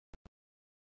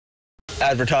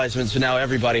advertisements, but now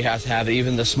everybody has to have it,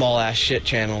 even the small ass shit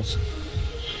channels.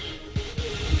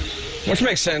 Which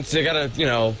makes sense. They gotta, you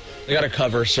know, they gotta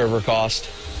cover server cost.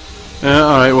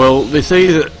 Alright, well, they say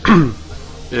that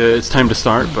it's time to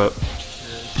start, but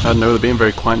I don't know, they're being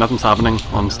very quiet, nothing's happening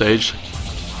on stage.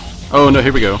 Oh no,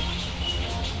 here we go.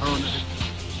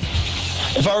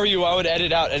 If I were you, I would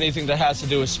edit out anything that has to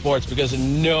do with sports, because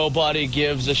nobody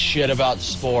gives a shit about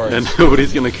sports. And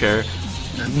nobody's gonna care.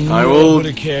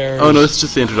 Nobody cares. Oh no, it's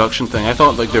just the introduction thing. I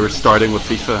thought like they were starting with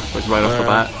FIFA, like right off the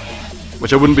bat.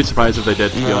 Which I wouldn't be surprised if they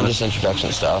did, to be honest. Just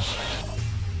introduction stuff.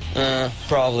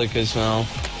 Probably, because, well...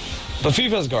 But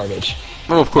FIFA's garbage.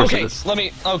 Oh, of course it is. Let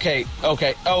me... Okay.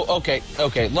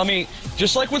 Let me...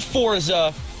 Just like with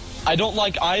Forza, I don't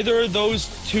like either of those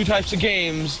two types of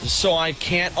games, so I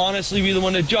can't honestly be the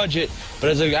one to judge it. But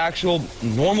as an actual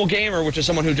normal gamer, which is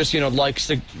someone who just, you know, likes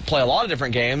to play a lot of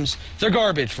different games, they're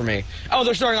garbage for me. Oh,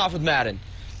 they're starting off with Madden.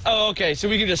 Oh, okay, so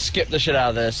we can just skip the shit out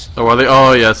of this. Oh, are they?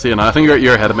 Oh, yeah, see, I think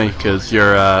you're ahead of me, because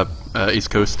you're, East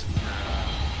Coast.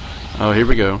 Oh, here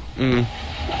we go. Oh, here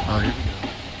we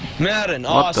go. Madden,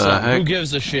 awesome. Who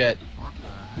gives a shit?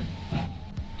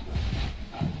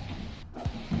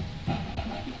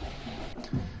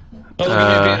 Oh, look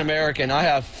at me being American. I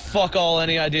have fuck all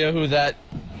any idea who that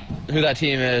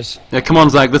team is. Yeah, come on,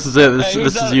 Zach, this is it. This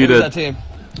is you to... that team?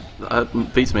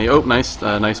 Beats me. Oh, nice,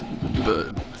 nice,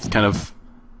 it's kind of...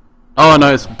 Oh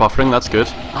no, it's buffering. That's good.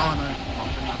 I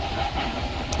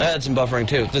had some buffering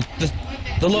too.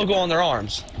 The logo on their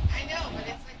arms. I know, but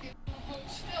it's like the logo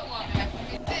still on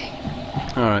everything.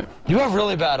 All right. You have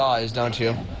really bad eyes, don't you?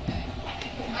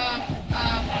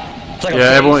 It's like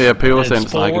yeah, everyone. Yeah, people are saying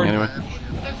it's lagging anyway.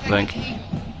 I think.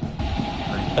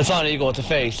 It's not an eagle. It's a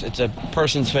face. It's a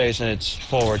person's face, and it's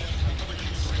forward.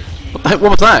 What the heck?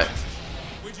 What was that?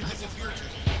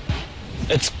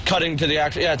 It's cutting to the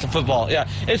actual. Yeah, it's a football. Yeah,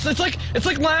 it's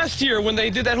like last year when they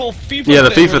did that whole FIFA. Yeah, the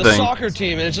thing FIFA the thing. Soccer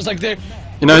team, and it's just like they're.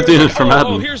 You're not doing it for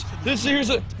Madden. Oh, here's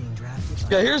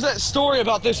that story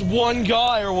about this one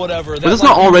guy or whatever. But it's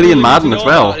not already in Madden as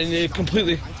well. And it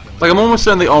completely. Like I'm almost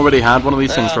certain they already had one of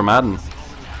these things for Madden.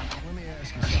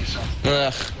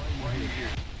 Ugh.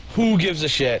 Who gives a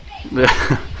shit?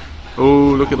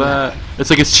 Oh, look at that! It's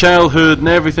like his childhood and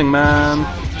everything, man.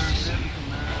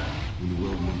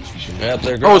 Yep,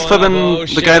 they're oh, it's flipping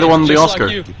the guy that won the Oscar.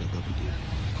 Like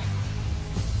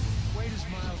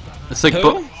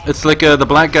it's like the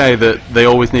black guy that they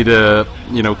always need to,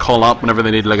 you know, call up whenever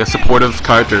they need like a supportive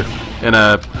character in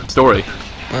a story.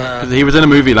 Because he was in a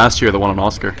movie last year that won an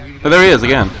Oscar. But there he is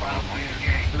again.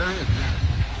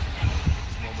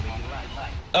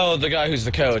 Oh, the guy who's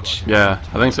the coach. Yeah,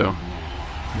 I think so.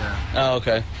 Oh,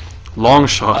 okay. Long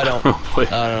shot.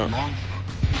 I don't.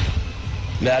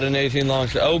 Madden 18 long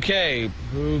shot. Okay,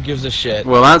 who gives a shit?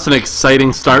 Well, that's an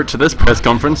exciting start to this press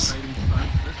conference.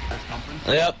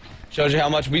 Yep, shows you how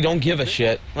much we don't give a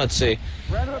shit. Let's see.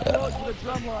 Round of applause for the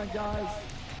drumline, guys.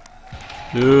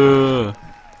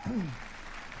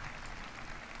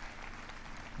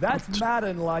 That's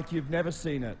Madden like you've never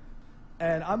seen it.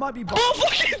 And I might be... Oh,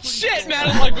 fucking shit,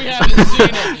 Madden like we haven't seen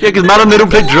it. Yeah, because Madden, they don't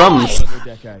play drums.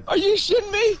 Are you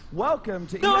shitting me? Welcome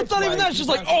to No, it's not even that. It's just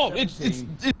like, oh, it's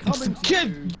the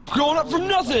kid growing up from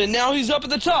nothing, and now he's up at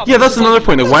the top. Yeah, that's another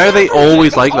point. Why are they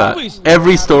always like that?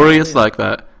 Every story is like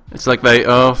that. It's like they,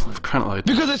 oh, kind of like...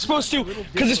 Because it's supposed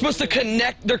to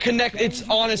connect, it's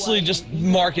honestly just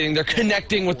marketing. They're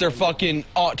connecting with their fucking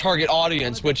target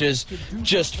audience, which is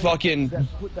just fucking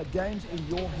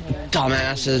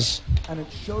dumbasses. And it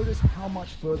showed us how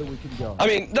much further we can go. I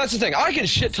mean, that's the thing. I can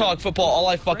shit talk football all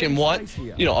I fucking want.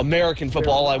 You know, American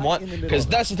football all I want. Because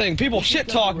that's the thing. People shit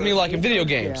talk me like in video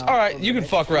games. Alright, you can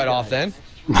fuck right off then.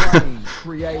 Like,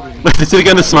 they see the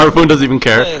guy on the smartphone doesn't even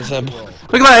care.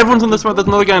 Look at that, everyone's on the smartphone. There's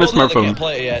another guy on the smarphone. They can't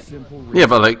play it yet. Yeah,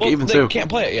 but like, even so. They can't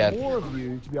play it yet.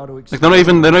 Like, they're not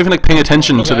even like paying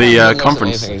attention to the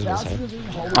conference.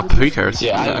 Oh, who cares?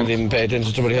 Yeah, I don't even pay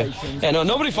attention to what he has. Yeah, no,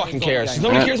 nobody fucking cares.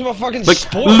 Nobody cares about fucking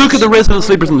sports. Look at the resident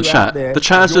sleepers in the chat. The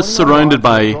chat is just surrounded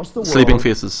by sleeping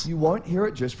faces. You won't hear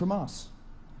it just from us.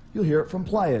 You'll hear it from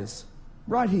players.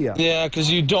 Right here. Yeah,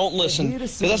 because you don't listen.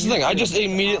 That's the thing. I just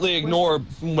immediately ignore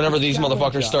whenever these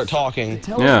motherfuckers start talking.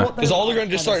 Yeah. Because all they're going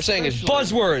to just start saying is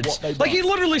buzzwords. Like, he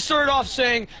literally started off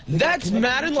saying, that's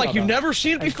Madden like you've never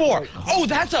seen it before. Oh,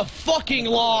 that's a fucking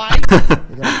lie.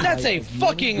 That's a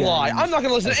fucking lie. I'm not going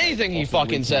to listen to anything he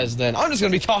fucking says then. I'm just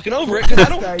going to be talking over it because I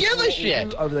don't give a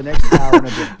shit. Over the next hour and a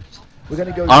bit. We're going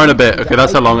to go hour and a bit. Okay,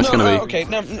 that's how long it's going to be. Okay,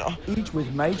 no. Each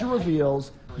with major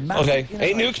reveals. Okay,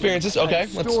 8 new experiences. Okay,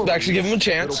 let's actually give him a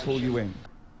chance.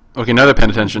 Okay, now they're paying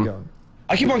attention.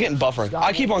 I keep on getting buffering.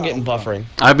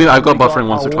 I've got buffering A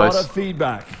once or lot twice. of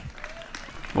feedback.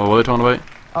 What were they talking about?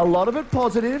 A lot of it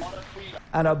positive,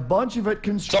 and a bunch of it Star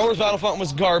constructive. Wars Battlefront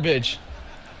was garbage.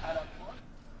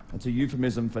 It's a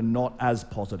euphemism for not as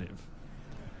positive.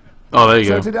 Oh, there you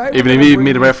So go. today Even we're he gonna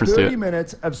made a bring you reference to 30 it.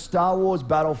 minutes of Star Wars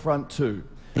Battlefront 2.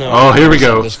 No, Oh, here we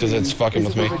go. Just because it's fucking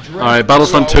with me. Alright,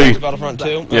 Battlefront Star Wars 2. Battlefront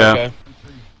 2? Yeah. Okay.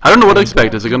 I don't know what to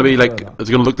expect. Is it going to be like? Is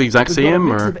it going to look the exact We've got a same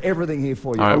mix or of everything here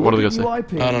for you. Alright, A what are look they at gonna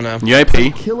new IP, I don't know. new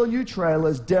IP? Killer new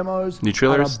trailers, demos, New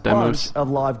trailers, and a demos. bunch of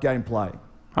live gameplay.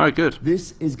 All right, good.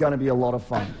 This is going to be a lot of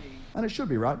fun. And it should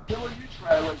be, right?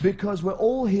 Because we're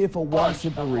all here for one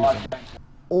simple reason.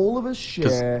 All of us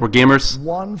share we're gamers.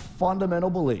 one fundamental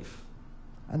belief.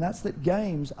 And that's that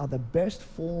games are the best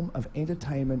form of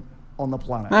entertainment on the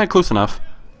planet. Close enough.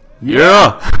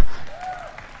 Yeah.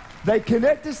 They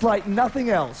connect us like nothing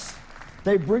else.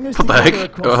 They bring us What the together heck?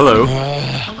 across Oh, hello.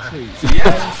 countries. They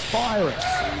inspire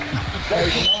us. They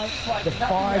light the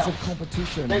fires of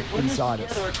competition inside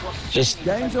us. Just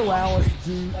Games allow us to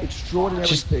do extraordinary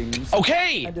things.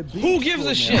 okay. And to be Who gives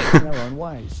a shit? extraordinary in our own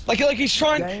ways. Like he's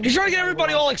trying to get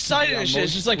everybody all excited and shit.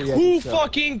 It's just like, who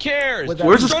fucking cares? Where's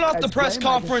You this- start off the as press game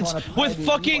conference makers trying to with play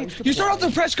fucking. these You start off the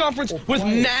ways press conference or with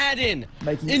play it, Madden,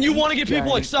 making and you want to each get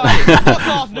people game excited. Fuck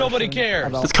off, nobody cares.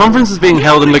 about This conference is being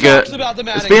held in like a. talks about the It's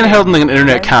Madden being game. held in like an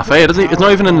internet cafe. It's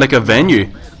not even in like a venue.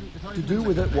 to do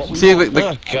with it what we See, want. like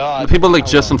Oh God. the people like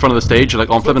just in front of the stage are like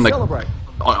on flipping like Celebrate.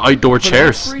 outdoor For the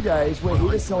next chairs. 3 days, we're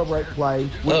here to celebrate play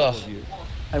with all Ugh. of you.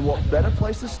 And what better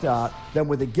place to start than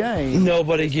with a game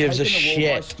Nobody that's gives a taken the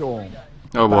world by shit. storm.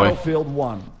 Oh boy. Battlefield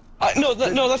 1. No,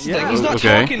 that's the thing. He's not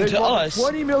Okay. talking to us.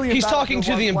 20 million He's talking to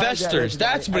the Battlefield 1 players investors. today,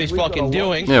 That's what and he's we've got fucking a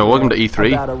doing. Yeah, welcome to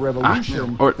E3. About a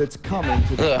revolution or- that's coming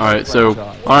to the All right, so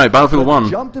franchise. all right, Battlefield 1.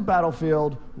 Jump to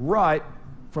Battlefield right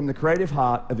from the creative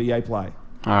heart of EA Play.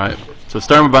 All right, so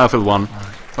starting with Battlefield 1.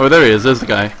 Oh, there he is. There's the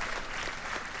guy.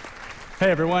 Hey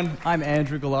everyone, I'm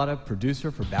Andrew Galata, producer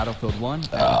for Battlefield 1.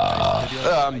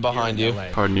 I'm behind you.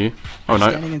 Pardon you. Oh no,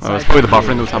 Standing oh, inside it's probably the EA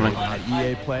buffering that was happening. at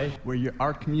EA Play, where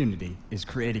our community is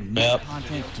creating new Yep.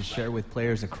 content to share with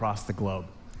players across the globe.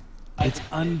 It's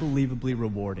unbelievably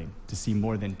rewarding to see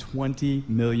more than 20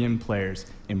 million players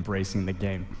embracing the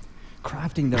game,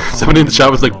 crafting their own Somebody in the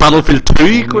chat was like, Battlefield 2?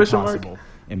 only Question mark. possible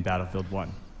in Battlefield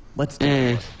 1. Let's do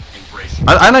it.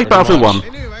 I like Battlefield 1.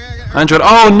 I enjoyed.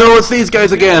 Oh no, it's these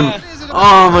guys again.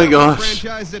 Oh my gosh.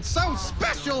 Franchise that's so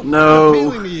special No. and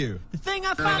appealing to you. The thing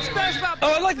I found special about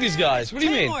Oh, I like these guys. What do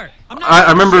you mean? teamwork. I'm not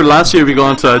I remember last year we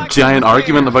got into a giant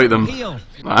argument about them.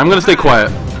 I'm gonna stay quiet.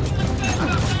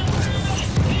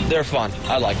 They're fun.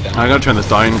 I like them. I'm gonna turn this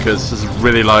down because this is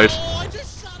really loud. I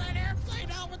just shot an airplane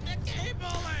out with the cable.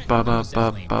 Ba ba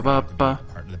ba ba ba ba.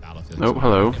 Oh,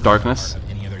 hello, darkness.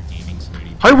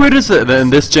 How weird is it that in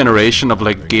this generation of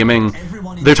like gaming,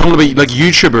 they're talking about like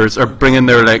YouTubers are bringing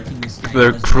their like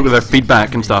their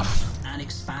feedback and stuff,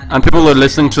 and people are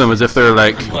listening to them as if they're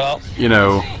like, Well, you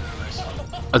know,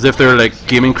 as if they're like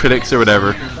gaming critics or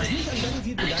whatever.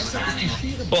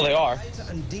 well, they are.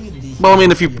 Well, I mean,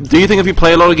 do you think if you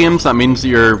play a lot of games, that means that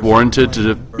you're warranted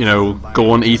to, you know,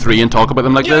 go on E3 and talk about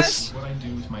them like this?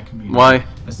 Why?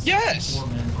 Yes.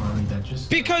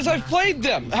 Because I've played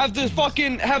them. Have those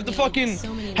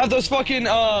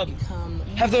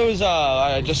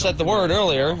I just said the word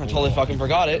earlier. I totally fucking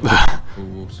forgot it.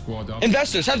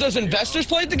 Investors. Have those investors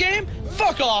played the game?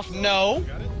 Fuck off. No.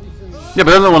 Yeah, but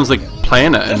they're the ones like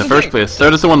playing it in That's the the first thing. place. They're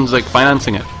just the ones like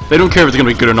financing it. They don't care if it's gonna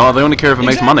be good or not. They only care if it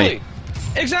makes money.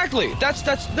 Exactly. That's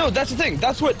the thing.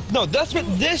 That's what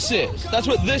this is. That's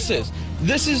what this is.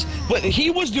 This is what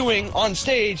he was doing on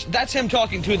stage. That's him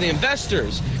talking to the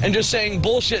investors and just saying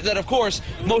bullshit that, of course,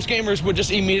 most gamers would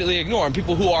just immediately ignore. And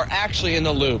people who are actually in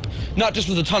the loop, not just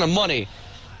with a ton of money,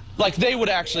 like they would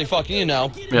actually fucking, you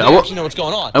know, they I will- actually know what's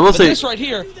going on. I will But say- this right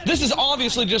here, this is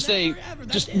obviously just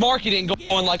marketing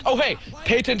going like, oh hey,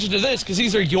 pay attention to this because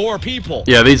these are your people.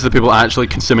 Yeah, these are the people actually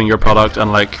consuming your product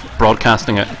and like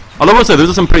broadcasting it. Although I will say,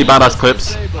 those are some pretty badass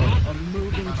clips. A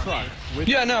moving truck with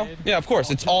Yeah, no, yeah, of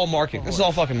course, it's all marketing. This is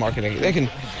all fucking marketing.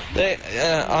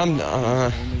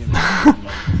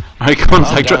 Alright, come on,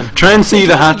 I'm Zach, done. try and see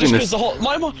the Just 'cause happiness the whole,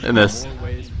 in this.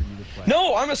 ways for you to play.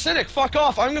 no, I'm a cynic. Fuck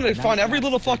off. I'm gonna find every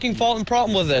little fucking fault and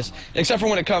problem with this, except for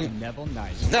when it comes. Neville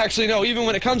Knight. Actually, no. Even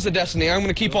when it comes to Destiny, I'm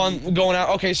gonna keep on going out.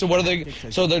 Okay, so what are they?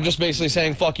 So they're just basically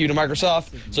saying fuck you to Microsoft.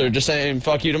 So they're just saying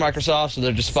fuck you to Microsoft. So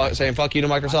they're just saying fuck you to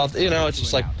Microsoft. You know, it's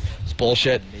just like it's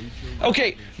bullshit.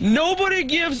 Okay, nobody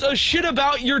gives a shit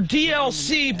about your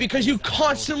DLC because you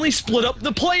constantly split up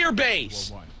the player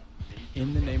base.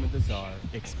 In the Name of the Tsar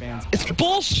expands It's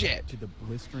bullshit. to the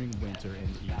blistering winter in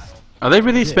the east Are they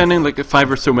really spending like 5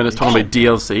 or so minutes talking about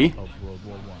DLC? of World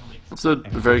War I. It's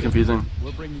very confusing.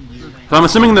 We're bringing you, So I'm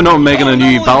assuming they're not making a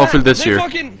new Battlefield this year.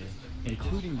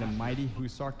 including the mighty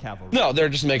Hussar Cavalry. No, they're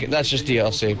just making. That's just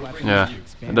DLC. Yeah,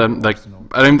 and then, like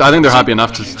I think they're happy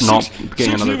enough to not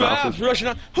getting another Battlefield. Rushing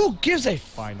on. Who gives a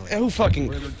who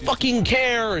fucking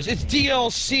cares? It's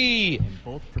DLC.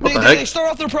 What the heck? They start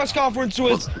off their press conference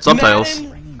with Subtitles.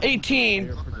 Madden 18.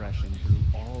 Progression through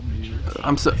all new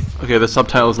Okay, the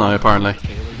subtitles now apparently.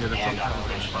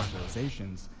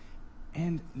 civilizations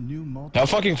and new How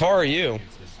fucking far are you?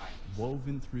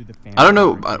 woven through the I don't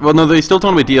know. Well, no, they still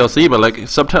told me DLC, but like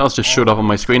subtitles just showed up on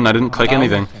my screen. And I didn't click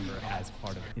anything. as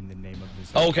part of in the name of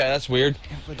this. Okay, that's weird.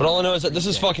 But all I know is that this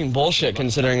is fucking bullshit.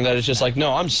 Considering that it's just like,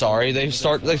 no, I'm sorry. They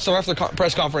start off the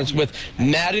press conference with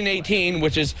Madden 18,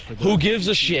 which is who gives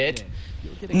a shit.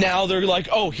 Now they're like,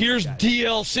 oh, here's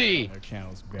DLC. Their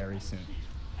channels very soon.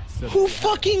 Who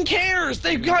fucking cares?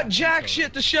 They've got jack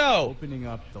shit to show. Opening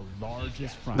up the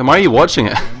largest front Then why are you watching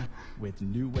it? with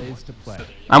new ways to play.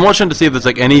 I'm watching to see if there's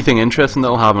like anything interesting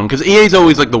that'll happen. Because EA's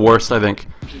always like the worst, I think.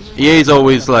 EA's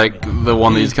always like the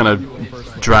one that you kind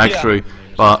of drag through.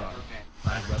 But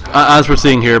as we're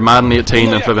seeing here, Madden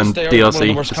 18 and flipping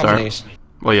DLC to start. Companies.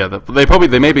 Well, yeah, they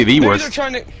may be the Maybe worst. they're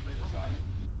trying to.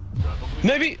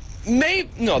 Maybe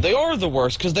no, they are the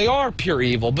worst because they are pure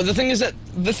evil. But the thing is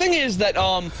that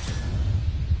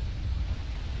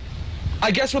I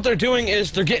guess what they're doing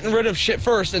is they're getting rid of shit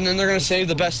first, and then they're gonna save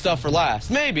the best stuff for last.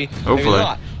 Maybe. Hopefully. Maybe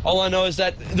not. All I know is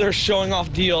that they're showing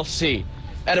off DLC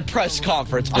at a press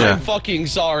conference. Yeah. I'm fucking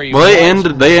sorry. Well,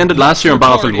 they ended last year on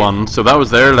Battlefield 1, so that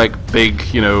was their like big,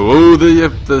 you know, oh,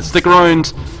 the stick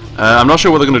around. I'm not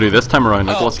sure what they're gonna do this time around.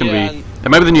 Like, what's gonna be? It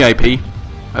might be the new IP.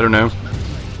 I don't know.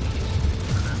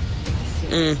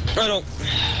 I don't.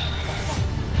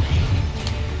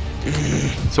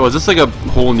 So is this like a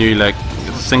whole new like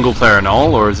single player and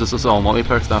all, or is this just all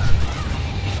multiplayer stuff?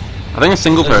 I think it's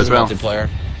single player as well. Multiplayer.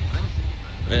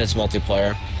 And it's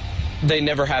multiplayer. They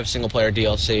never have single player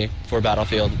DLC for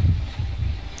Battlefield.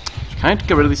 Can I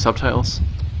get rid of these subtitles?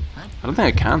 I don't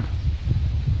think I can.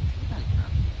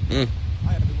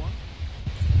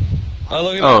 Oh,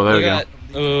 look at Oh, that. there we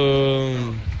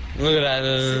go. Look at that.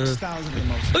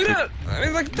 Look at that. I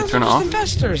mean, like, those are Turn it just off?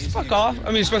 investors. Fuck off.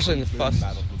 I mean, especially in the fuss.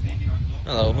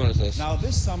 Hello, what is this? Now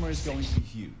this summer is going to be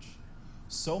huge.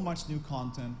 So much new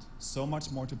content, so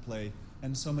much more to play,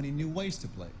 and so many new ways to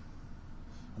play.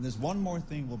 And there's one more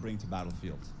thing we'll bring to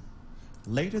Battlefield.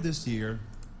 Later this year,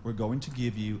 we're going to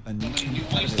give you a new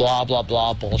competitive... Blah, blah,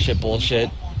 blah, bullshit, bullshit.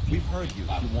 We've heard you.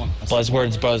 You want a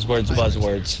Buzzwords, buzzwords,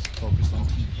 buzzwords. focused on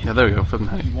team. Yeah, there we go. Flipping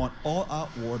heck. You want all-out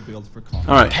war build for content.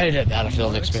 All right. Competitive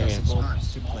Battlefield experience. Accessible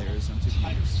to players and to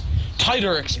viewers.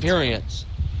 Tighter experience.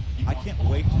 I can't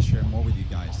wait to share more with you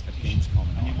guys at Gamescom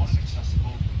and August.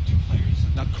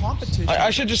 Now competition... I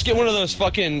should just get one of those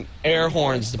fucking air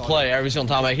horns to play every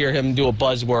single time I hear him do a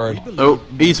buzzword. Oh,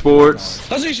 esports.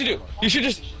 That's what you should do.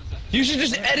 You should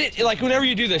just edit, like, whenever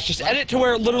you do this, just edit to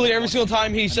where literally every single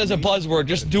time he says a buzzword,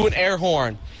 just do an air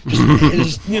horn.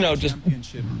 Just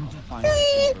Championship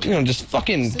final. just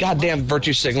fucking goddamn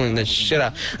virtue signaling this shit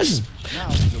out.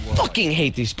 Fucking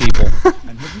hate these people.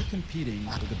 And he'll be competing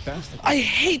with the best... I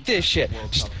hate this shit.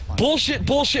 Just bullshit,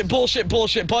 bullshit, bullshit,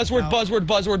 bullshit, buzzword, buzzword,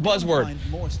 buzzword, buzzword. Find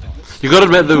more stuff. You gotta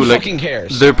admit though, Who like fucking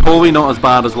cares? they're probably not as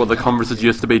bad as what the conferences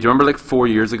used to be. Do you remember like 4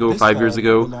 years ago, 5 years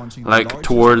ago, like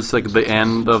towards like the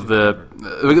end of the,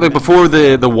 like before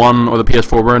the One or the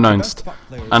PS4 were announced,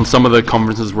 and some of the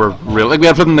conferences were real. Like we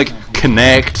had flipping like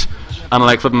Connect, and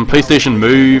like flipping PlayStation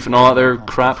Move and all that other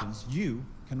crap. You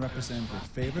can represent your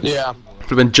favorite... Yeah.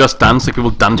 Flipping Just Dance, like people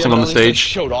dancing on the at least they stage.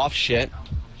 showed off shit.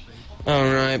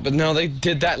 Alright, but no, they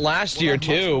did that last year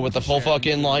too, with the full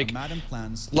fucking like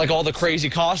all the crazy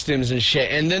costumes and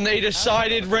shit, and then they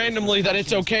decided randomly that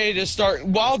it's okay to start,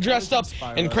 while dressed up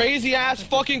in crazy ass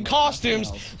fucking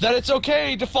costumes, that it's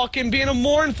okay to fucking be in a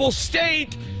mournful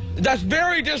state. That's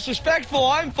very disrespectful.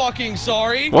 I'm fucking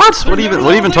sorry. What? What are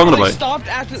you even talking about? Stopped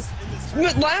after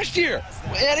last year.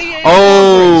 At EA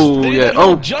Oh, they did yeah. that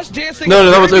whole Oh. Just Dancing. No,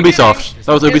 that was at the very Ubisoft. beginning,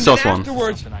 That was and Ubisoft's then one.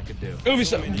 Afterwards,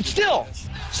 Ubisoft.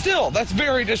 Still, that's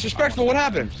very disrespectful. What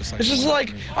happened? It's just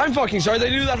like, I'm fucking sorry. They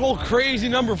do that whole crazy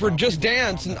number for Just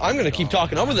Dance, and I'm gonna keep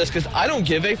talking over this because I don't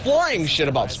give a flying shit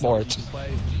about sports.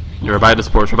 You're about to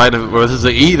sports. Well, this is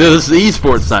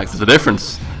esports Zach. There's a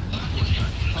difference.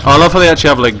 Oh, I love how they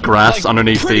actually have like grass Like,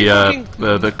 underneath pretty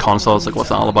the consoles. Like, what's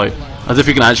that all about? As if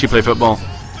you can actually play football.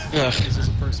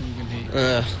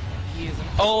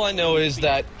 All I know is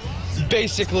that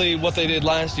basically what they did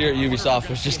last year at Ubisoft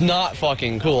was just not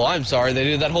fucking cool. I'm sorry, they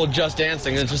did that whole Just Dance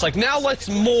thing, and it's just like, now let's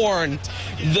mourn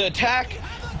the attack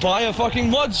by a fucking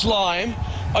mud slime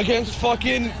against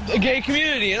fucking a gay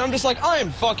community, and I'm just like,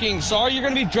 I'm fucking sorry, you're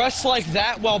gonna be dressed like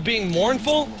that while being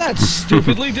mournful? That's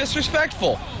stupidly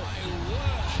disrespectful.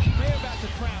 They're about to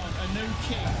crown a new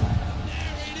king.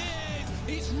 There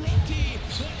it is. It's Rocky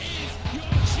that is your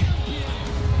champion.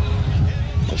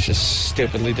 It's just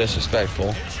stupidly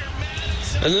disrespectful.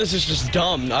 And this is just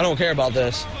dumb. I don't care about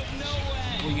this.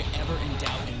 Were you ever in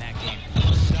doubt in that game? I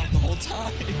was in doubt the whole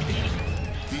time.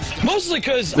 Mostly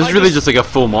because This is really just like a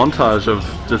full montage of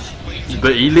just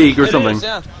the E-League or something.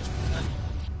 Yeah.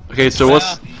 Okay, so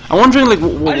what's... I'm wondering, like,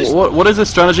 what is the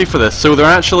strategy for this? So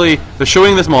they're showing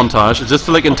this montage. Is this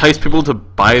to, like, entice people to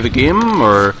buy the game,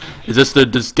 or is this to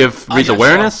just raise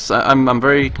awareness? So. I'm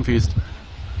very confused.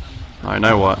 Alright,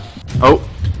 now what?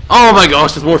 Oh my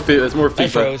gosh, there's more FIFA. I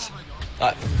froze.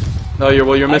 No,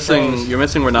 you're missing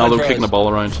Ronaldo kicking the ball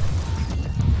around.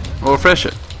 Well, refresh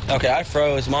it. Okay, I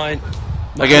froze mine.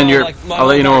 Again, I'll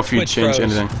let you know if you Twitch change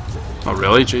froze. anything. Oh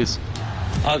really? Jeez.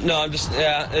 No, I'm just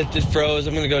it just froze.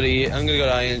 I'm gonna go to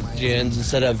IGN's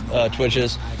instead of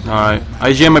Twitch's. All right,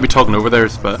 IGN might be talking over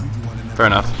theirs, but fair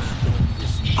enough.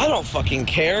 I don't fucking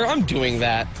care. I'm doing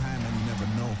that.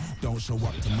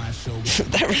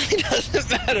 That really doesn't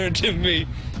matter to me.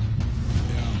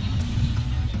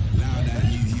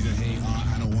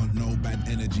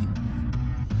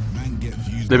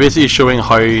 They're basically showing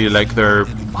how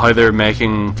they're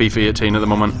making FIFA 18 at the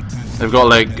moment. They've got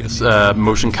like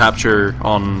motion capture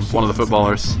on one of the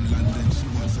footballers.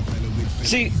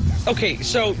 See, okay,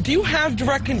 so do you have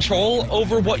direct control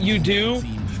over what you do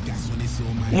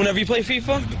whenever you play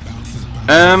FIFA?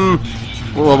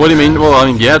 Well, what do you mean? Well, I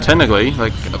mean, yeah, technically.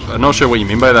 Like, I'm not sure what you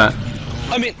mean by that.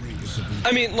 I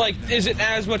mean, like, is it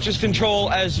as much as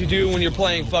control as you do when you're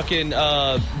playing fucking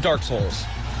Dark Souls?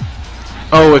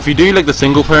 Oh, if you do like the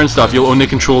single player and stuff, you'll only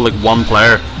control like one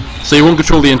player, so you won't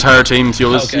control the entire team. So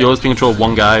you'll just control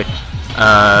one guy.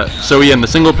 So yeah, in the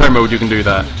single player mode you can do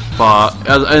that, but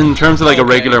in terms of like a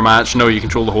regular match, no, you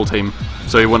control the whole team,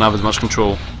 so you won't have as much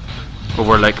control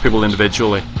over like people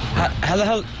individually. How the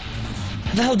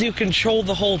hell do you control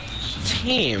the whole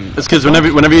team? It's because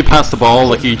whenever you pass the ball,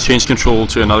 like you change control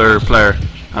to another player,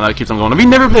 and that keeps on going. Have you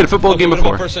never played a football game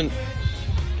before?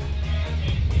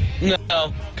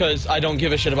 No, because I don't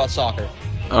give a shit about soccer.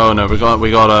 Oh no, we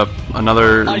got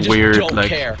another weird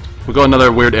we got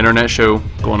another weird internet show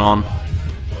going on.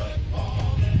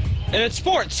 And it's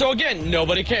sports, so again,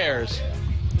 nobody cares.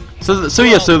 So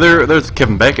there's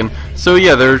Kevin Bacon. So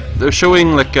yeah, they're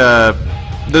showing like they're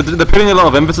putting a lot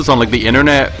of emphasis on like the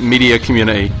internet media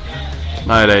community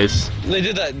nowadays. They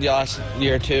did that last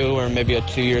year too, or maybe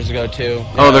 2 years ago too.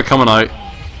 Oh, they're coming out.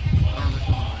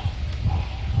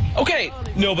 Okay,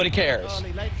 nobody cares.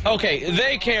 Okay,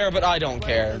 they care, but I don't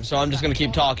care. So I'm just gonna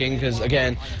keep talking because,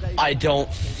 again, I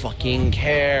don't fucking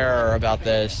care about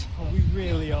this.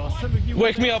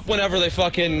 Wake me up whenever they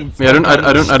fucking. Yeah,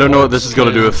 I don't know what this is going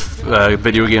to do with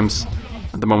video games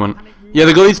at the moment. Yeah,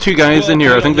 they got these two guys in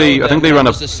here. I think they run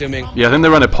a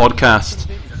podcast.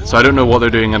 So I don't know what they're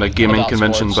doing at a gaming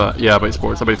convention, but yeah, about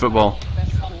sports, about football.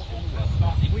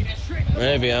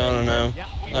 Maybe, I don't know.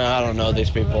 I don't know these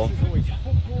people.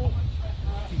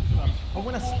 And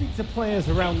when I speak to players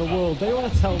around the world, they all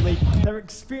tell me their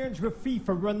experience with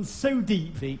FIFA runs so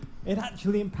deep, it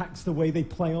actually impacts the way they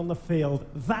play on the field.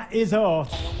 That is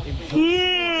art.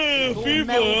 Yeah,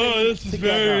 FIFA, this is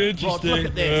very interesting. Rod, look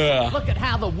at this. Yeah. Look at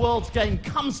how the world's game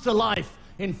comes to life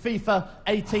in FIFA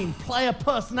 18. Player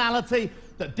personality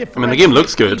that differentiates. I mean, the game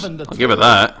looks good. I'll give it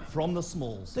that. From the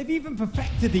smalls. They've even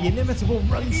perfected the inimitable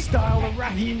run style of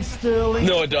Raheem Sterling.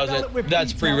 No, it doesn't.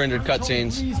 That's pre-rendered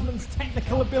cutscenes. Griezmann's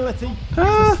technical ability.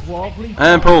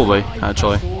 And probably,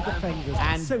 actually.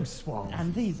 And so suave.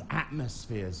 And these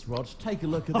atmospheres, Rog, take a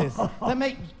look at this. They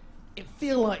make it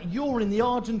feel like you're in the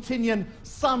Argentinian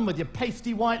sun with your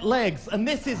pasty white legs. And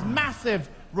this is massive,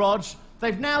 Rog.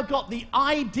 They've now got the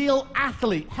ideal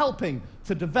athlete helping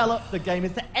to develop the game.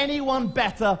 Is there anyone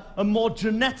better and more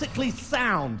genetically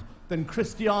sound than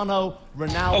Cristiano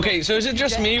Ronaldo? Okay, so is it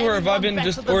just me, or have I been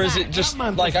just, or is it just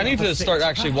like I need to start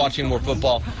actually watching more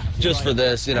football just for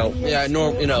this? You know, yeah,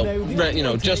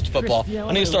 just football.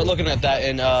 I need to start looking at that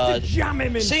and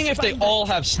seeing if they all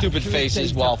have stupid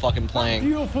faces while fucking playing.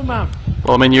 Beautiful man.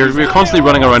 Well, I mean, you're constantly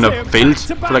running around a field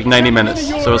for like 90 minutes,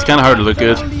 so it's kind of hard to look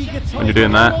good when you're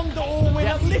doing that.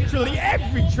 Literally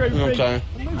every trophy. Okay.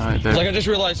 Right, like I just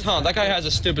realized, that guy has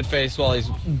a stupid face while he's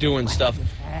doing stuff.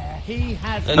 He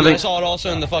has. And I saw it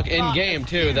also in the in game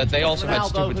too, that they also had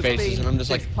stupid faces, and I'm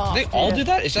just like, do they all do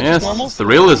that? Is that just normal? It's the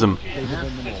realism.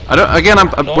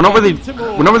 We're not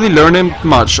really learning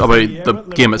much about the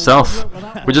game itself.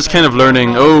 We're just kind of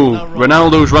learning, oh,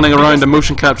 Ronaldo's running around in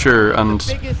motion capture, and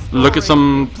look at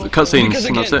some cutscenes,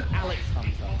 and that's it.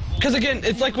 Because again,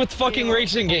 it's like with fucking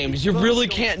racing games. You really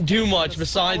can't do much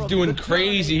besides doing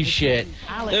crazy shit.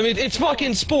 I mean, it's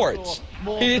fucking sports.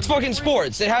 It's fucking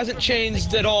sports. It hasn't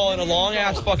changed at all in a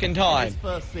long-ass fucking time.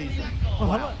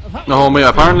 No, mate,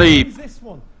 apparently...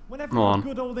 Hold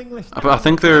on. I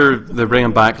think they're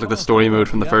bringing back like the story mode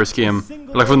from the first game,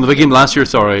 like from the game last year,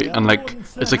 sorry, and like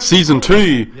it's like season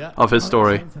 2 of his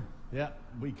story. Yeah,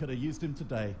 we could have used him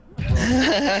today.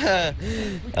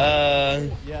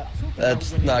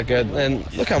 That's not good.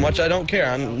 And look how much I don't care.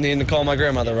 I'm needing to call my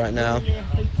grandmother right now.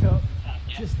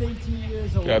 Just 18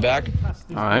 years old. Go back.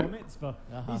 Alright.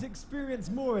 He's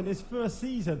experienced more in his first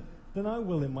season than I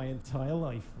will in my entire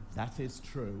life. That is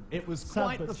true. It was Sad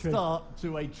quite but the true. start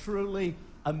to a truly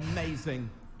amazing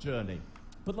journey.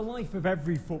 But the life of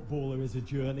every footballer is a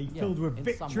journey filled with in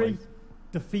some victory, ways.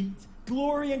 defeat,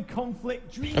 glory and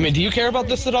conflict. I mean, do you care about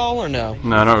this at all or no?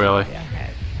 No, not really.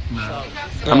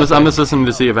 I'm just listening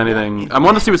to see if anything. I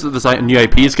want to see what this new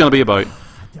IP is going to be about. I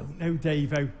don't know,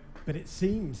 Davo, but it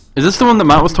seems. Is this the one that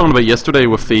Matt was talking about yesterday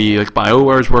with the like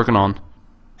BioWare's working on?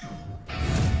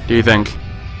 Do you think?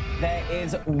 There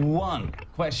is one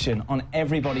question on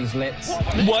everybody's lips.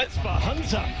 What?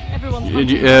 Do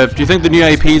you think the new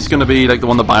IP is going to be like the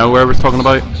one that BioWare was talking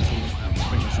about?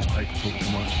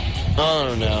 I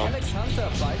don't know.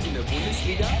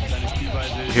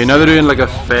 Okay, now they're doing like a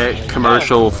fake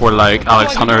commercial for like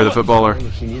Alex Hunter, the footballer.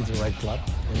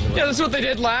 Yeah, that's what they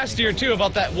did last year too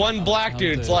about that one black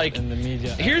dude. It's like,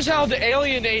 here's how to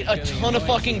alienate a ton of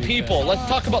fucking people. Let's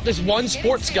talk about this one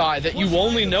sports guy that you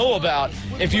only know about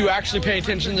if you actually pay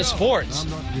attention to sports.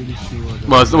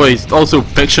 Well, he's also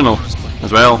fictional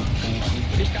as well.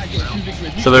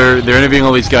 So they're interviewing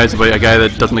all these guys about a guy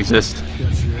that doesn't exist.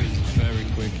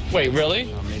 Wait,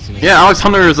 really? Yeah, Alex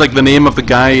Hunter is like the name of the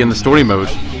guy in the story mode,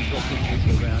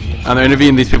 and they're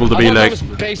interviewing these people to be like.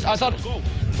 I thought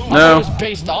No. it was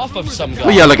based off of some guy.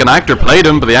 Well, yeah, like an actor played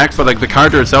him, but like the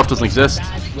character itself doesn't exist.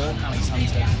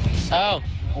 Oh.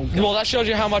 Well, that shows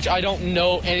you how much I don't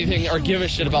know anything or give a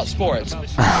shit about sports.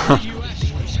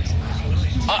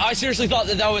 I seriously thought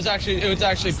that was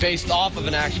actually based off of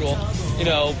an actual, you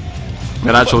know.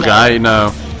 An actual guy?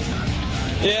 No.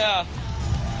 Yeah.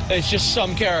 It's just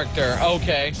some character.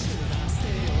 Okay.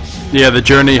 Yeah, the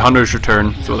Journey Hunter's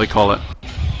Return is what they call it.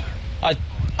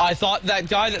 I thought that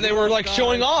guy that they were like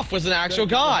showing off was an actual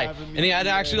guy, and he had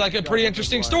actually like a pretty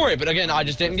interesting story. But again, I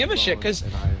just didn't give a shit because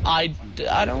I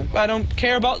don't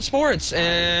care about sports.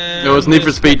 And it was Need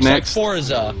for Speed next. Like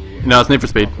Forza. No, it's Need for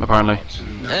Speed apparently.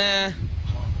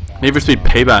 Need for Speed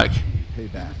Payback.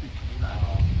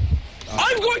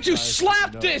 I'm going to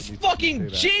slap this fucking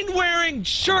jean-wearing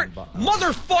shirt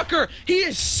motherfucker! He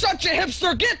is such a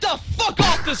hipster! Get the fuck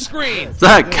off the screen!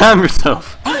 Zach, calm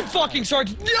yourself! I'm fucking sorry.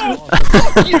 No!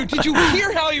 Fuck you! Did you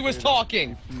hear how he was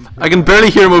talking? I can barely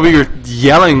hear him over you're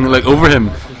yelling, like, over him.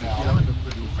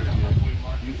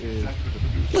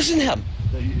 Listen to him.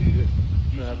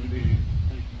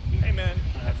 Hey man,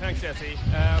 thanks Jesse.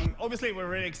 Obviously we're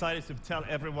really excited to tell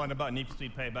everyone about Need for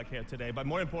Speed Payback here today, but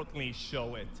more importantly,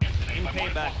 show it. In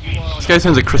Payback, you are... This guy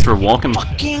sounds like Christopher Walken.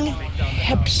 Fucking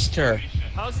hipster.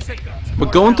 How's this We're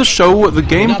going to show the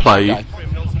gameplay.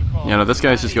 Yeah, no, this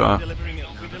guy's just got...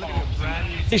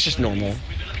 He's just normal.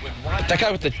 That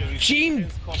guy with the jean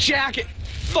jacket.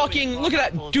 Fucking look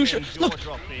at that douche. Look,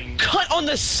 cut on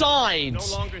the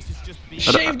sides,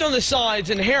 shaved on the sides,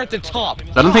 and hair at the top.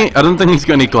 I don't think he's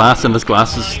got any glass in his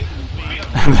glasses.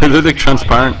 They look like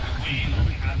transparent.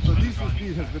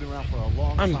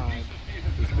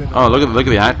 Oh, look at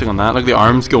the acting on that. Look at the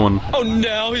arms going. Oh,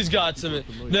 now he's got some.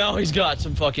 Now he's got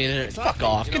some fucking. Fuck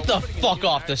off! Get the fuck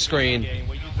off the screen.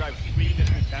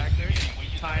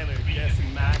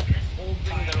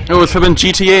 Oh, it's from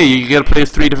GTA. You gotta play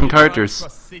as 3 different characters.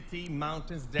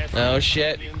 Oh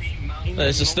shit!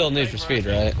 This is still Need for Speed,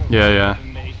 right? Yeah.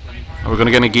 Are we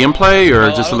gonna get any gameplay or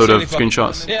just a load of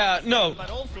screenshots? Yeah, no.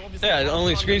 Yeah,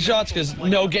 only screenshots because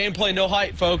no gameplay, no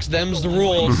hype, folks. Them's the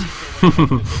rules.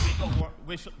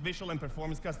 Visual and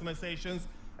performance customizations,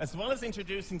 as well as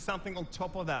introducing something on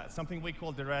top of that, something we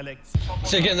call the relics.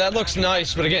 So again, that looks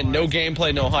nice, but again, no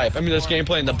gameplay, no hype. I mean, there's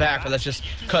gameplay in the back, but that's just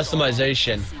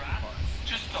customization.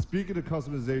 Speaking of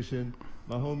customization,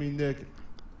 my homie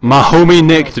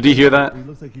Nick, did you hear that? He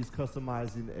looks like he's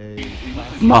customizing a...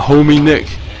 My homie Nick.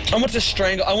 I want to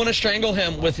strangle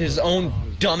him with his own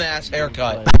dumbass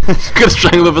haircut. Gonna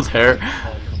strangle him with his hair.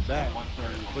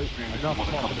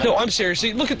 No, I'm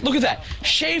seriously. Look at that.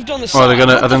 Shaved on the side. Oh,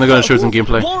 I think they're gonna show some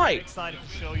gameplay. Why?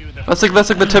 That's like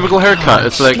the typical haircut.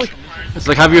 It's like It's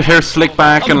like have your hair slicked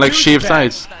back and like shaved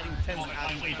sides.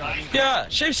 Yeah,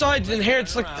 shaved sides and hair.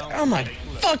 It's like, oh my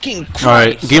fucking Christ.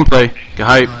 Alright, gameplay. Get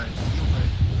hype.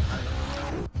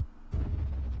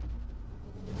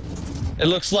 It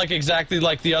looks like exactly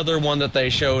like the other one that they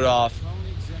showed off.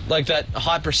 Like that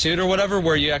Hot Pursuit or whatever,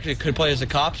 where you actually could play as the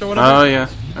cops or whatever. Oh yeah,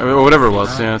 or whatever it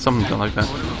was. Yeah, something like that.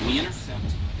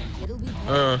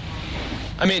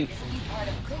 I mean,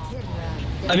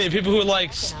 people who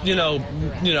like, you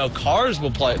know, cars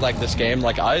will play like this game,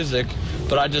 like Isaac,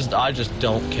 but I just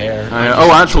don't care.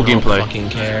 Oh, actual gameplay. Fucking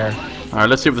care. All right,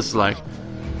 let's see what this is like.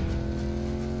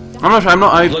 I'm not sure.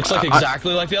 It looks like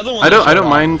exactly like the other one. I don't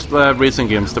mind racing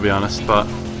games, to be honest, but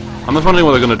I'm just wondering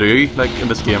what they're gonna do, like in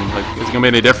this game. Like, is it gonna be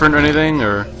any different or anything,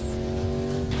 or?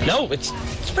 No, it's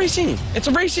racing. It's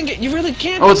a racing game. You really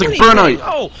can't. Oh, it's like Burnout.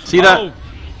 Oh, see that?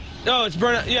 No, it's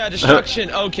Burnout. Yeah,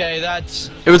 destruction. Okay,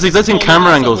 that's. It was existing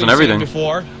camera angles and everything.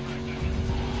 Before.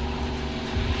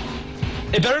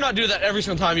 It better not do that every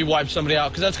single time you wipe somebody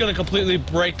out, because that's gonna completely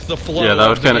break the flow. Yeah, that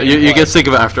would kind of. You get sick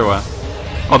of it after a while.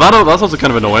 Oh, that's also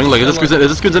kind of annoying. Like, it just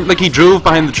goes in, like he drove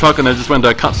behind the truck and then just went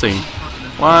to a cutscene.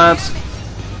 What?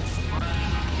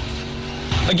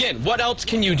 Again, what else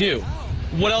can you do?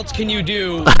 What else can you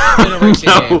do in a racing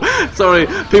game? Sorry,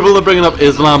 people are bringing up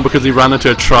Islam because he ran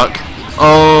into a truck.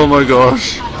 Oh my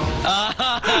gosh.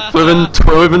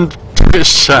 We've been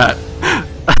Twitch chat.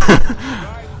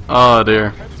 Oh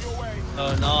dear.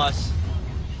 Oh, nice.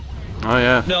 Oh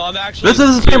yeah. No, I'm actually. This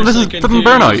is flipping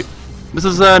Burnout. This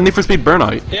is Need for Speed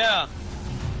Burnout. Yeah.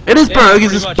 It is Burnout.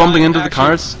 He's just bumping into the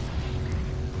cars.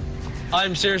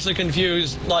 I'm seriously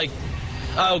confused. Like,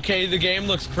 okay, the game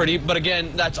looks pretty, but again,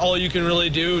 that's all you can really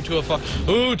do to a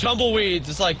ooh, tumbleweeds.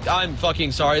 It's like, I'm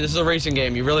fucking sorry. This is a racing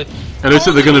game. You really. It looks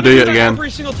like they're gonna do it again.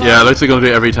 Yeah, it looks like they're gonna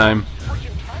do it every time.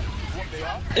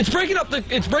 It's breaking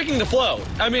the flow.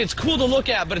 I mean, it's cool to look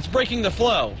at, but it's breaking the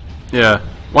flow. Yeah.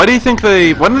 Why do you think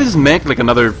why don't they just make like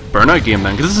another Burnout game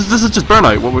then? Because this is just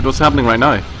Burnout. What's happening right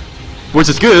now? Which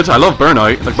is good. I love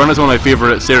Burnout. Like, Burnout's one of my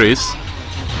favorite series.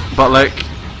 But like,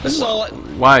 this is all.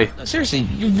 Why? Seriously,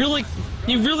 you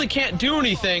really can't do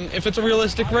anything if it's a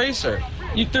realistic racer.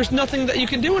 There's nothing that you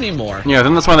can do anymore. Yeah, I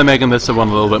think that's why they're making this one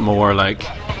a little bit more like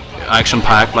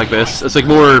action-packed like this. It's like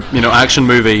more, you know, action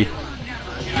movie.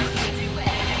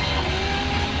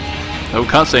 Oh,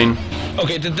 cutscene.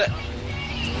 Okay, did that?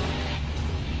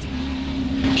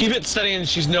 Keep it steady, and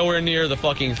she's nowhere near the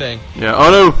fucking thing. Yeah.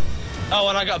 Oh no. Oh,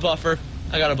 and I got buffer.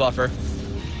 I got a buffer.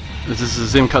 This is the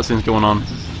same cutscenes going on.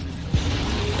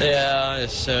 Yeah, I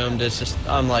assumed. It's just,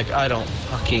 I'm like, I don't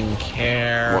fucking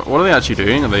care. What are they actually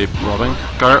doing? Are they robbing?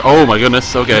 Oh my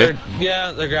goodness. Okay.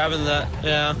 They're grabbing that.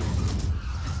 Yeah.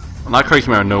 Well, that car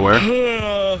came out of nowhere.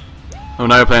 Oh,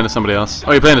 now you're playing as somebody else.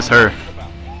 Oh, you're playing as her.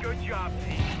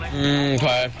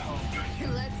 Okay.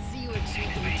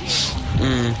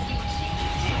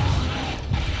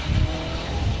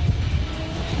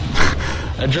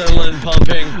 Adrenaline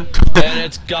pumping, and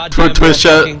it's goddamn.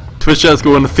 Twitch chat's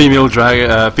going female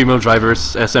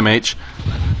drivers SMH.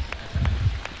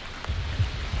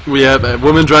 We have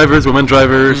women drivers. I'm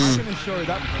sure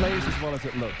that plays as well as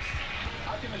it looks.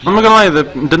 I'm not gonna lie,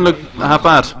 that didn't look half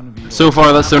bad. So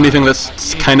far, that's the only thing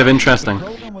that's kind of interesting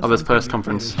of this press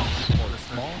conference.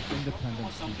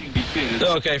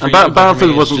 Okay, and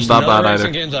Battlefield wasn't that bad either.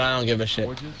 Games that I don't give a shit.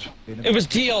 It was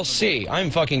DLC.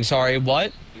 I'm fucking sorry.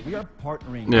 What? We are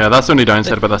partnering. Yeah, that's the only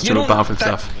downside about that stupid Battlefield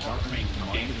stuff.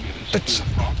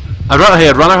 I'd rather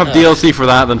have DLC for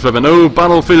that than flipping. Oh,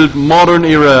 Battlefield Modern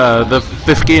Era, the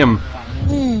 5th game.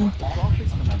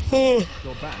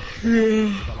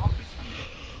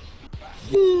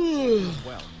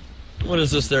 What is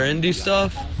this? Their indie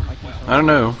stuff? I don't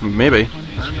know. Maybe.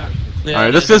 Yeah,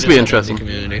 alright, this will be interesting.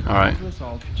 Alright.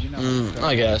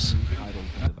 I guess.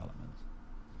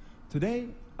 Today,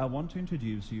 I want to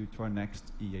introduce you to our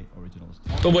next EA Originals.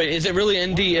 But wait, is it really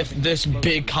indie if this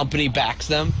big company backs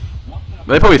them?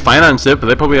 They probably finance it, but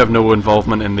they probably have no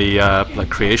involvement in the like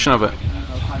creation of it.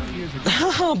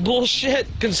 Bullshit!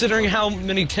 Considering how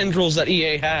many tendrils that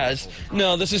EA has.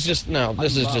 No, this is just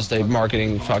a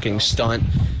marketing fucking stunt.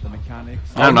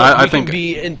 I don't know. I think it can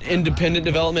be an independent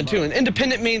development too, and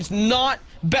independent means not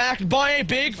backed by a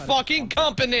big fucking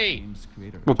company.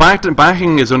 Well,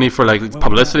 backing is only for like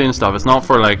publicity and stuff. It's not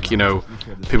for like, you know,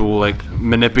 people like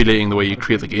manipulating the way you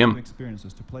create the game.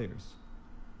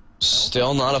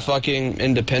 Still not a fucking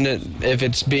independent if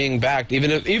it's being backed.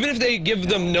 Even if they give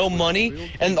them no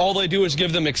money and all they do is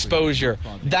give them exposure,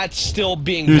 that's still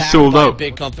being backed by a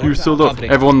big company. You sold out.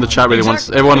 Everyone in the chat really wants.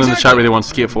 Everyone in the chat really wants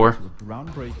Skate 4.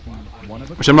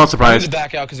 Which I'm not surprised. I need to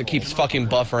back out because it keeps fucking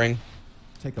buffering.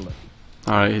 Take a look.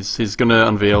 Alright, he's gonna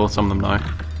unveil some of them now.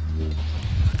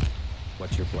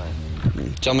 What's your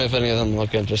plan? Tell me if any of them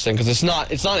look interesting, because it's not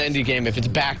an indie game if it's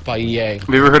backed by EA. Have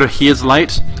you ever heard of Haze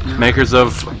Light, makers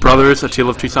of Brothers: A Tale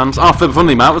of Two Sons? Oh, if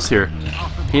only Matt was here.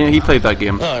 He played that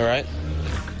game. Oh, alright.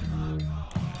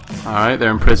 Alright,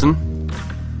 they're in prison.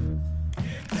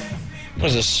 What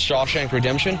is this, Shawshank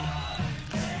Redemption?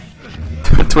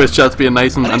 Twitch chat's being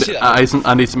nice and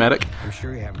anti-Semitic. I'm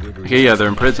sure you have good reason. Okay, yeah, they're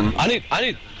in prison. I need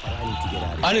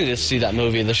to see that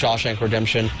movie, The Shawshank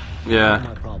Redemption.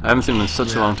 Yeah, I haven't seen it in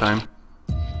such a long time.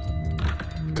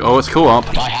 Oh, it's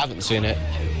co-op. I haven't seen it.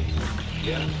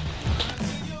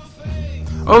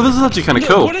 Oh, this is actually kind of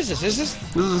cool. What is this?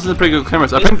 This is a pretty good camera.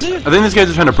 I think these guys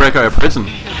are trying to break out of prison.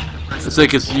 It's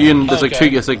like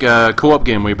it's like a co-op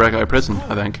game where you break out of prison.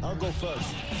 I think.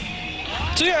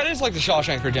 So yeah, it is like The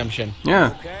Shawshank Redemption.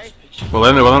 Yeah. Well,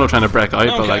 they're not trying to break out,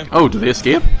 but like, oh, do they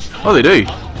escape? Oh, they do.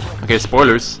 Okay,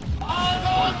 spoilers.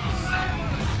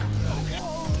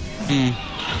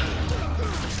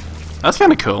 That's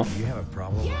kind of cool. You have a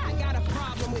problem? Yeah, I got a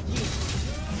problem with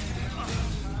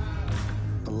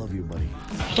you. I love you, buddy.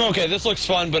 Okay, this looks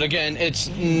fun, but again, it's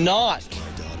not.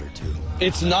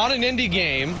 It's not an indie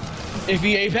game if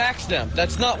EA backs them.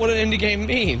 That's not what an indie game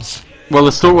means. Well,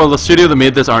 the studio that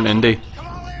made this aren't indie.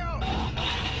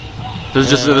 This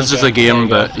is just a game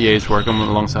that EA is working with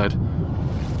alongside.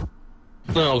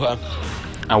 Oh, okay.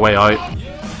 A Way Out.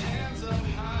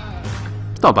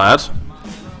 It's not bad.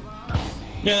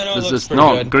 Yeah, no, it looks It's pretty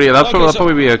not good. great. That'll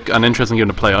probably be an interesting game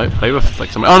to play with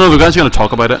like somebody. Oh no, the guys are going to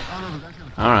talk about it.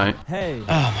 All right. Hey.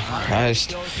 Oh my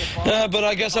Christ. But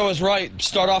I guess I was right.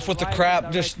 Start off with the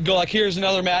crap. Just go like, here's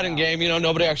another Madden game. You know,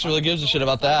 nobody actually really gives a shit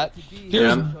about that.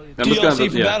 Here's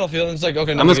DLC for Battlefield. And it's like,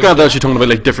 okay. I'm just glad they're actually talking about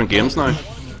like different games now.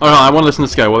 Oh no, I want to listen to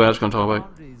this guy. What are they actually going to talk about?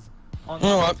 On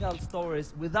how to tell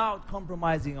stories without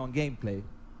compromising on gameplay.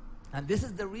 And this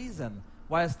is the reason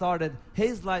why I started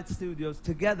Haze Light Studios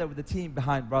together with the team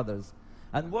behind Brothers.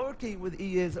 And working with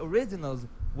EA's originals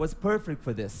was perfect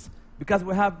for this, because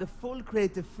we have the full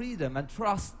creative freedom and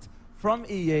trust from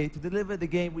EA to deliver the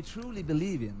game we truly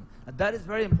believe in. And that is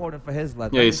very important for Haze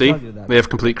Light. Yeah, you see, they have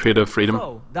complete creative freedom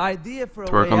so, the idea for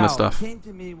to work on this stuff. Came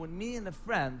to me when me and a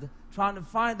friend trying to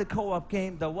find a co-op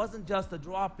game that wasn't just a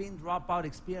drop-in, drop-out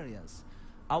experience.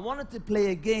 I wanted to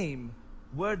play a game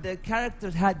where the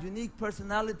characters had unique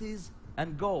personalities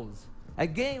and goals. A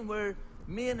game where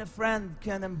me and a friend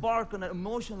can embark on an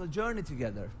emotional journey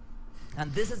together.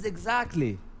 And this is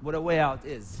exactly what A Way Out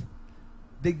is.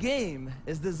 The game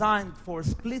is designed for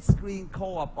split-screen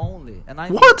co-op only. And I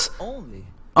mean only.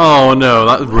 Oh no,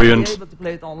 that ruined. Able to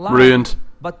play it online, ruined.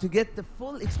 But to get the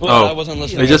full experience. Well, I wasn't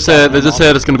listening. They just said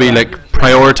it's going to be like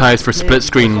prioritized for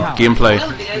split-screen gameplay.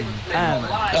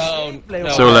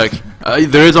 So like,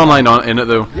 there is online in it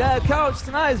though. Yeah, couch, it's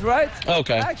nice, right?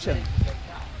 Okay. Action.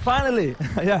 Finally,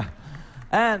 yeah.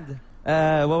 And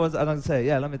what was I going to say?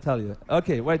 Yeah, let me tell you.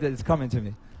 Okay, wait, it's coming to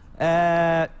me.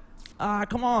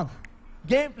 Come on.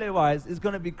 Gameplay-wise, it's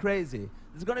going to be crazy.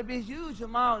 There's going to be a huge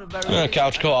amount of variation.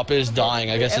 Couch co-op is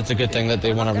dying. I guess it's a good thing that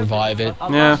they want to revive it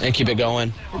and keep it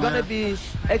going. There's going to be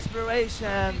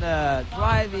exploration,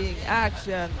 driving,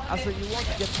 action. Also, you won't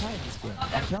get tired of this game,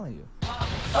 I'm telling you.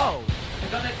 So,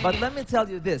 but let me tell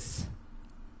you this.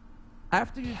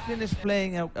 After you finish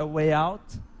playing A Way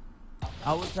Out,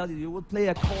 I will tell you, you will play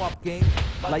a co-op game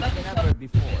like never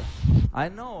before. I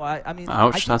know, I mean...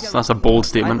 Ouch, that's a bold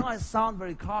statement. I know I sound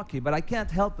very cocky, but I can't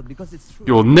help it because it's true.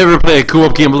 You will never play a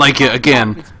co-op game like it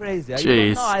again. It's crazy.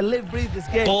 Jeez. No, I live, breathe this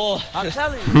game. I'm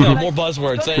telling you. No, more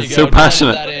buzzwords, there you go. So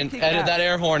passionate. Edit that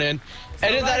air horn in.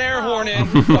 Edit that air horn in.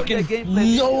 Fucking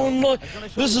no one look.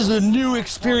 This is a new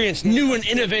experience, new and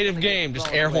innovative game.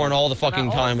 Just air horn all the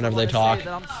fucking time whenever they talk.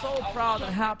 I'm so proud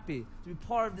and happy to be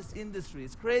part of this industry.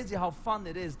 It's crazy how fun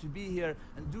it is to be here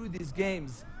and do these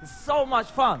games. It's so much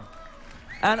fun.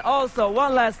 And also,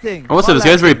 one last thing. Also, this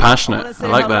guy's very passionate. I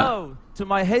like that. Hello to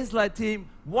my Haze Light team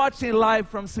watching live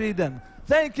from Sweden.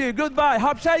 Thank you. Goodbye.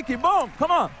 Hop shaky. Boom. Come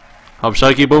on. Hop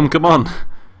shaky. Boom. Come on. All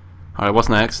right. What's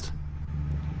next?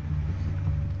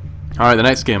 All right. The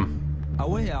next game. A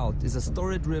Way Out is a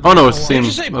story-driven. Oh no, it's the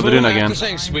same. Oh, they're doing it again.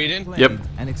 Saying Sweden? Yep.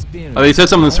 Oh, they said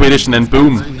something in Swedish and then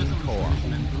boom.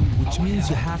 Which means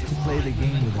you have to play the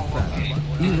game with a friend,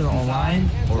 either online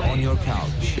or on your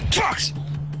couch. Trucks.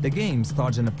 The game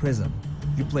starts in a prison.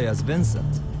 You play as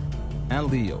Vincent and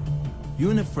Leo.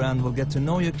 You and a friend will get to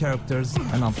know your characters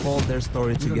and unfold their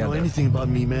story together. You don't know anything about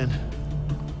me, man.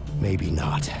 Maybe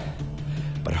not.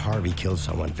 But Harvey killed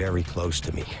someone very close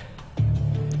to me.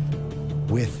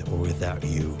 With or without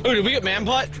you. Oh, did we get man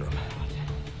butt?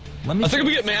 I think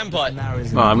we get man butt.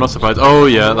 Oh, I'm not surprised. Oh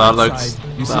yeah, that looks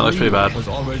pretty bad. Was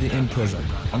already in prison.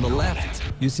 On the left,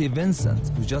 You see Vincent,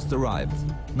 who just arrived.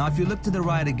 Now if you look to the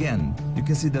right again, you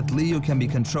can see that Leo can be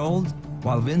controlled,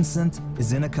 while Vincent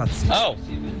is in a cutscene. Oh!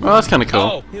 Well, that's kind of cool.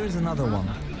 Oh. Here's another one.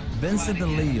 Vincent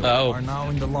and Leo are now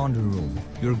in the laundry room.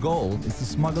 Your goal is to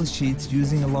smuggle sheets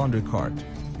using a laundry cart.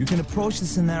 You can approach the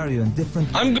scenario in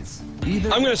different ways.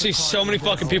 I'm gonna see so many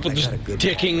fucking people just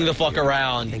dicking the fuck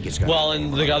around. Well,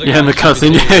 and the other Yeah, in the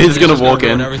cutscene, yeah, he's gonna walk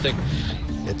in. Everything.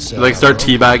 It's Like start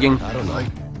teabagging. I don't know.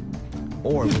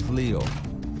 Or with Leo.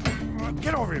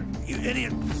 Get over here, you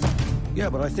idiot! Yeah,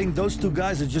 but I think those two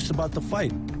guys are just about to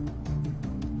fight.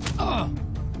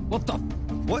 What the?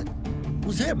 What?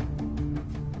 Who's him?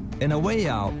 In A Way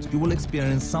Out, you will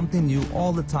experience something new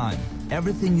all the time.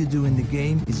 Everything you do in the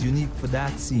game is unique for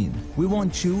that scene. We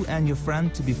want you and your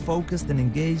friend to be focused and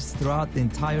engaged throughout the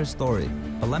entire story.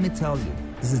 But let me tell you,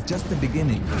 this is just the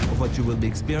beginning of what you will be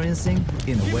experiencing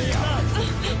in A Way Out.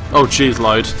 Oh, jeez,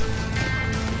 loud.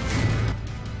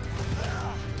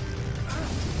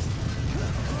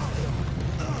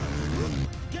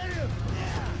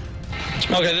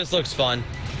 Okay, this looks fun.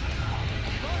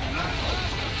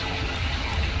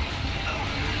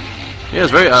 Yeah,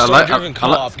 it's very. I like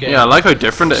how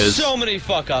different it is. So many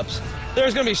fuck ups.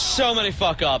 There's gonna be so many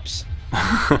fuck ups.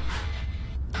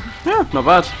 Yeah, not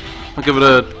bad. I'll give it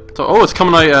a. Oh, it's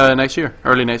coming out next year,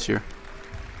 early next year.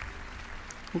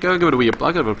 I'll give it a wee.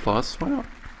 I'll give it a plus. Why not?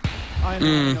 I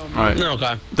know. Alright.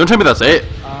 Okay. Don't tell me that's it.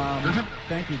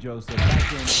 Thank you, Joseph.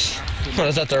 What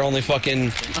is that? Their only fucking.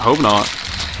 I hope not.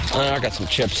 I got some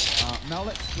chips. Now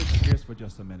let's switch gears for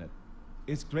just a minute.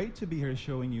 It's great to be here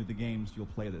showing you the games you'll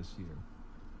play this year.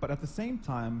 But at the same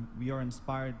time, we are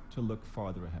inspired to look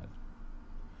farther ahead.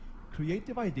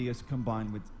 Creative ideas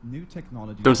combined with new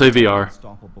technology. Don't say VR.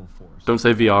 Unstoppable force. Don't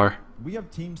say VR. We have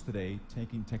teams today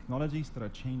taking technologies that are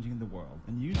changing the world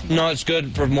and using. No, it's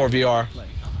good for more VR.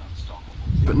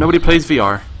 But nobody plays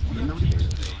VR.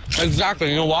 Exactly.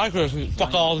 You know why? Because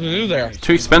fuck all to do there.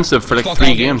 Too expensive for like fuck 3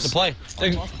 all games. to play.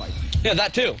 Yeah,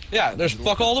 that too. Yeah, there's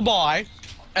fuck all to buy,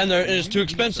 and there is too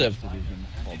expensive.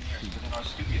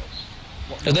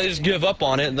 If they just give up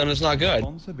on it, then it's not good.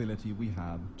 Responsibility we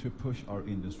have to push our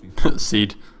industry forward.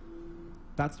 Seed.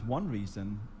 That's one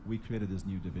reason we created this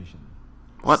new division.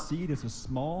 What? Seed is a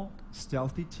small,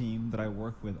 stealthy team that I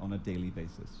work with on a daily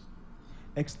basis,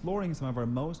 exploring some of our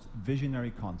most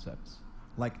visionary concepts,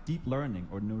 like deep learning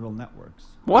or neural networks.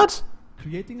 What?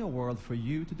 Creating a world for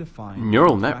you to define,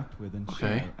 neural interact with, and okay.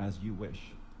 share as you wish.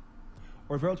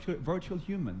 Or virtual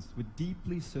humans with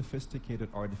deeply sophisticated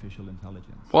artificial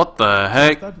intelligence. What the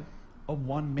heck? Of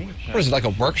one main what is it, like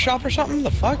a workshop or something?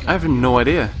 The fuck? I have no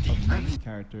idea. Of many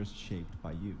characters shaped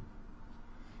by you.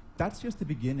 That's just the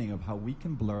beginning of how we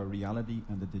can blur reality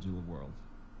and the digital world.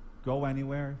 Go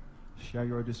anywhere, share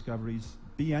your discoveries,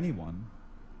 be anyone.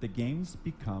 The games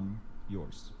become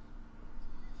yours.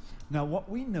 Now, what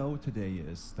we know today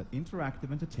is that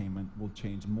interactive entertainment will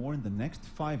change more in the next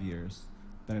 5 years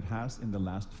than it has in the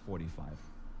last 45.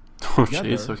 Oh,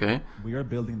 jeez, okay. We are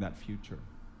building that future,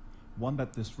 one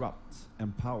that disrupts,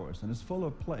 empowers, and is full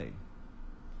of play.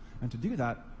 And to do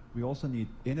that, we also need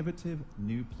innovative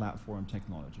new platform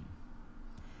technology.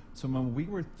 So when we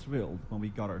were thrilled when we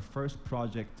got our first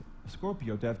project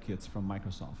Scorpio dev kits from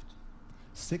Microsoft,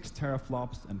 6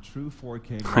 teraflops and true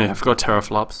 4K. Yeah, I forgot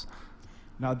teraflops.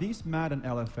 Now these Madden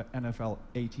NFL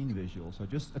 18 visuals are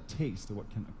just a taste of what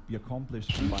can be accomplished.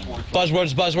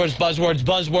 Buzzwords, buzzwords, buzzwords,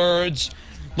 buzzwords.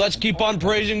 Let's keep on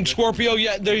praising Scorpio,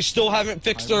 yet they still haven't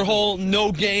fixed their whole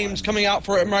no games coming out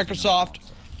for it at Microsoft.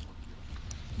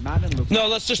 No,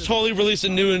 let's just totally release a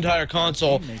new entire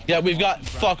console. Yeah, we've got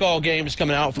fuck all games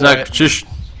coming out for it. Just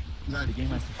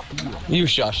you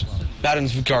shush.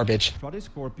 Madden's garbage. Project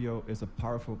Scorpio is a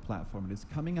powerful platform and it's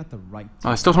coming at the right time.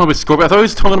 Oh, I still talking about Scorpio. I thought he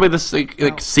was talking about this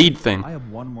like seed thing. I have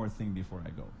one more thing before I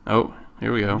go. Oh,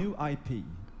 here we go. New IP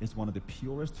is one of the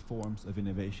purest forms of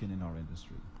innovation in our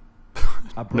industry.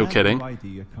 No kidding. New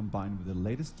idea combined with the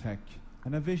latest tech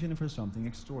and a vision for something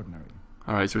extraordinary.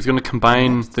 Alright, so he's going to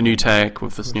combine the new tech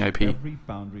with this new IP. Every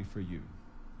boundary for you.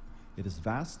 It is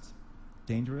vast,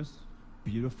 dangerous,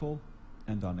 beautiful,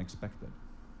 and unexpected.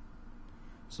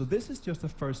 So this is just the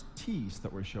first tease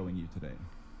that we're showing you today.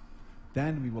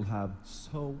 Then we will have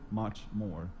so much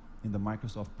more in the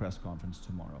Microsoft press conference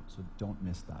tomorrow, so don't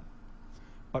miss that.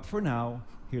 But for now,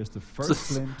 here's the first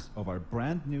glimpse of our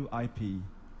brand new IP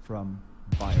from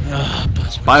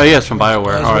BioWare. Yes, from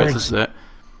BioWare. Alright, this is it.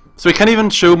 So we can't even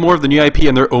show more of the new IP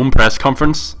in their own press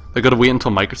conference. They've got to wait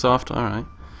until Microsoft. Alright.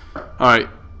 Alright.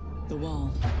 The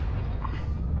wall.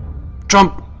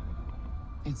 Trump!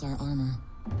 It's our armor.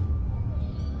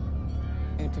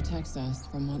 It protects us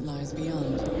from what lies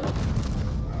beyond.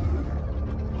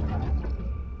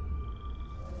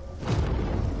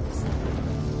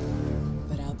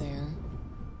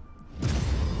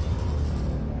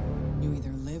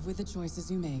 Live with the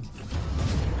choices you make.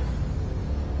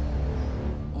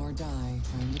 Or die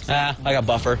trying to. Ah, I got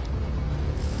buffer.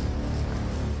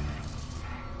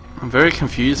 I'm very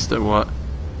confused at what.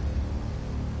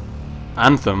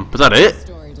 Anthem? Was that it? The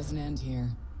story doesn't end here.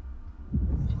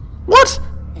 What?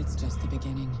 It's just the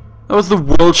beginning. That was the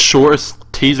world's shortest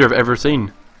teaser I've ever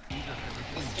seen.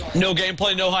 No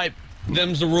gameplay, no hype.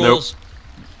 Them's the rules. Nope.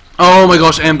 Oh my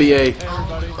gosh, NBA.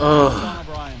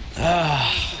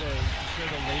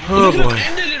 Oh You boy.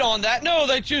 ended it on that. No,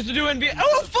 they choose to do NBA.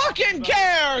 Who fucking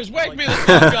cares? Wake me the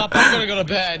fuck up. I'm gonna go to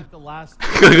bed.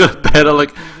 I'm gonna go to bed at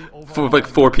like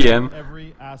 4 p.m.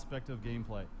 Every aspect of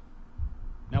gameplay.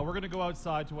 Now we're gonna go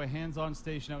outside to a hands-on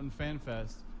station out in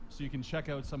FanFest, so you can check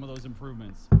out some of those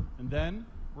improvements, and then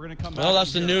we're gonna come back. Well,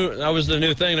 that's the new. That was the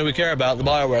new thing that we care about, the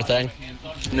BioWare thing.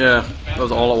 Yeah, that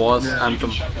was all it was.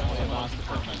 Anthem.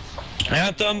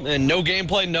 Anthem and no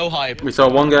gameplay, no hype. We saw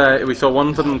one guy. We saw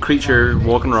one fucking creature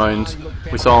walking around.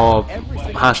 We saw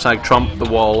hashtag Trump the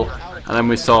wall, and then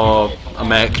we saw a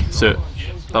mech suit.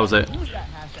 That was it.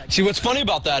 See, what's funny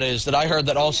about that is that I heard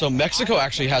that also Mexico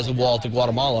actually has a wall to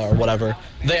Guatemala or whatever.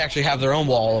 They actually have their own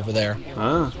wall over there.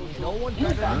 Ah.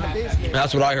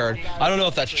 That's what I heard. I don't know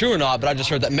if that's true or not, but I just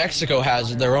heard that Mexico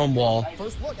has their own wall,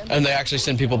 and they actually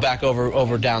send people back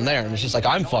over down there. And it's just like,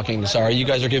 I'm fucking sorry, you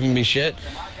guys are giving me shit.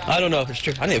 I don't know if it's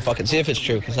true. I need to fucking see if it's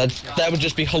true, because that would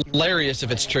just be hilarious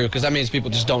if it's true, because that means people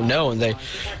just don't know and they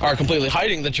are completely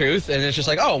hiding the truth. And it's just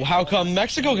like, oh, how come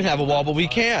Mexico can have a wall but we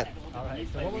can't? Alright,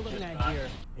 so what we're looking at here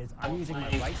is I'm using my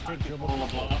right stick dribble.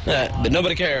 But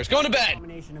nobody cares. Going to bed.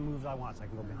 Combination of moves I want, so I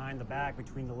can go behind the back,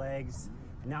 between the legs,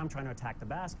 and now I'm trying to attack the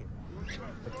basket.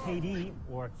 But KD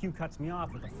or Q cuts me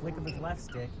off with a flick of his left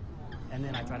stick, and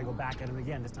then I try to go back at him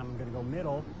again. This time I'm going to go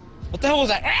middle. What the hell was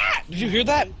that? Ah! Did you hear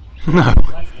that? No.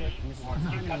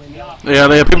 Yeah,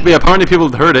 apparently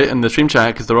people heard it in the stream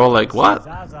chat because they're all like, "What?"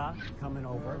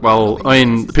 Well, I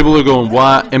mean, people are going,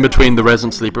 "What?" in between the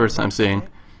resident sleepers. I'm seeing,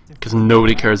 because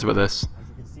nobody cares about this.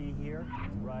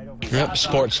 Yep,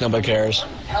 sports, nobody cares.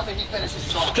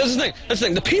 That's the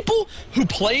thing. The people who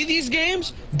play these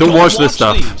games Don't watch this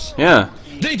stuff. These. Yeah.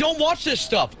 They don't watch this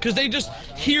stuff because they just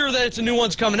hear that it's a new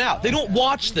one's coming out. They don't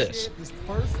watch this.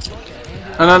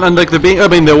 And like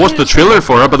they'll watch the trailer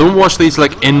for it, but they won't watch these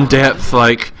like in-depth,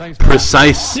 like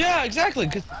precise. Yeah, exactly.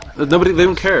 They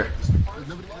don't care.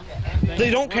 They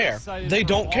don't care. They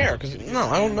don't care because no,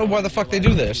 I don't know why the fuck they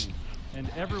do this. And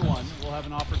everyone will have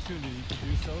an opportunity to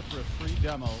do so through a free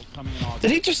demo coming in August.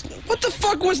 Did he just? What the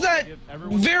fuck was that?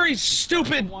 Very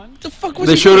stupid. The fuck was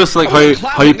They he showed us like how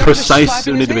clapping? precise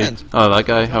it Clapping need to be. his hands. Oh, that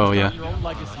guy. Oh yeah. Your own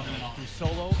legacy through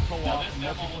solo, co-op, and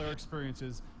multiplayer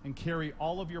experiences, and carry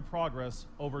all of your progress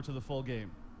over to the full game.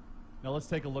 Now let's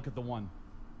take a look at the one.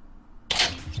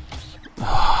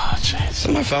 Oh, jeez. Is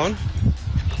that my phone?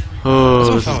 Oh,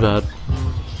 What's this my is phone?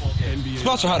 bad.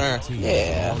 Sponsor Hunter.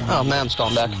 Yeah. Oh, man, I'm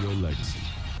calling back.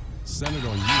 Centered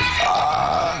on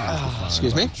you.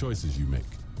 Excuse me? Choices you make.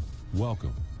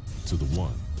 Welcome to the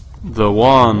one. The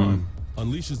one.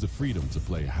 Unleashes the freedom to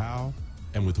play how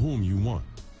and with whom you want.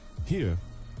 Here,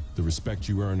 the respect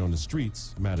you earn on the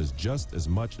streets matters just as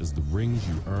much as the rings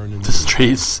you earn in The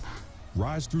streets.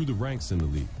 Rise through the ranks in the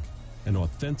league. An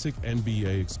authentic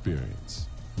NBA experience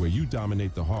where you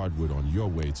dominate the hardwood on your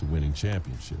way to winning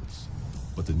championships.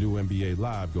 But the new NBA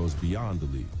Live goes beyond the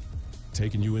league,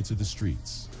 taking you into the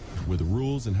streets, where the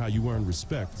rules and how you earn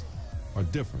respect are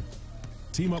different.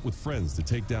 Team up with friends to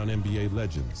take down NBA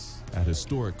legends at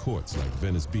historic courts like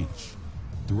Venice Beach.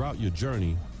 Throughout your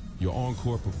journey, your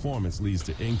on-court performance leads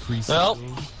to increased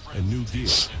and new gear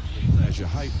as your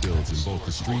hype builds in both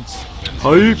the streets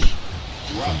Hype.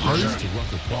 from Venice to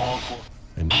Rucker Park.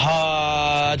 And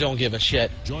I don't give a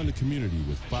shit. join the community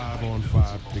with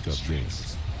 5-on-5 pickup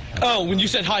games. Oh, when you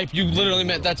said hype, you literally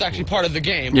meant that's actually part of the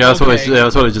game. Yeah, that's okay.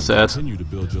 that's what I just said. Continue to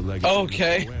build your legacy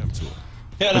Okay.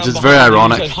 Yeah, Which no, is very behind you,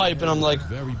 ironic. You said hype, and I'm like,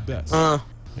 very best and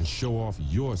show off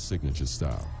your signature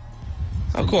style.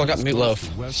 oh, cool, I got meatloaf.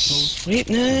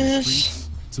 Sweetness.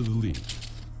 To the league.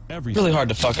 Really hard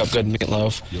to fuck up good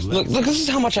meatloaf. Look, this is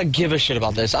how much I give a shit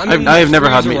about this. I have never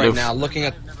had right meatloaf. now, looking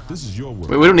at. This is your world.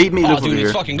 Wait, we don't eat meatloaf Oh, dude, over it's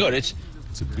here. fucking good. It's.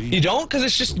 You don't, cause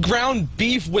it's just ground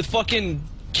beef with fucking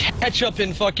ketchup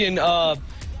and fucking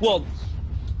well.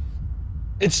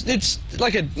 It's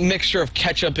like a mixture of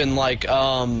ketchup and like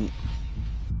I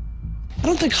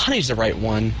don't think honey's the right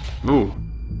one. Ooh.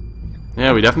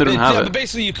 Yeah, we definitely don't have But it.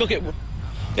 basically, you cook it.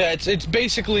 Yeah, it's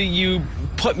basically you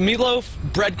put meatloaf,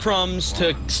 breadcrumbs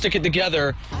to stick it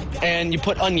together, and you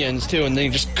put onions too, and then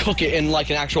you just cook it in like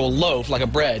an actual loaf, like a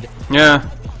bread. Yeah.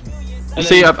 And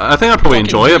See, then I think I'd probably fucking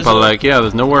enjoy it, but drizzle like, yeah,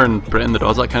 there's nowhere in Britain that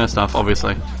does that kind of stuff,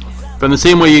 obviously. But in the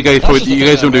same way you guys That's just the you thing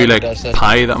guys don't that do America like does that.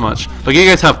 pie that much. Like you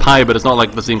guys have pie, but it's not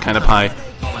like the same kind of pie.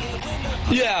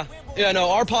 Yeah, yeah, no,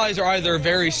 our pies are either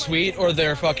very sweet or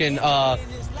they're fucking, Yeah,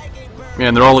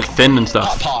 and they're all like thin and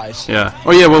stuff. pot pies. Yeah.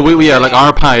 Oh yeah, well yeah, like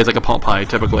our pie is like a pot pie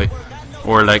typically,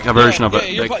 or like a version of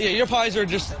it. Like, Your pies are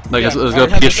just like yeah, it's or got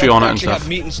have pastry on it and actually have stuff.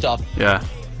 meat and stuff. Yeah.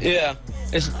 Yeah,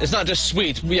 it's not just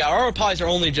sweet. Yeah, our pies are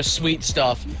only just sweet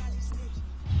stuff.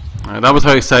 Alright, that was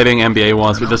how exciting NBA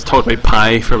was. We just talked about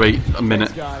pie for about a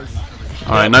minute.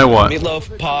 Alright, now what?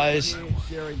 Meatloaf, pies,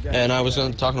 and I was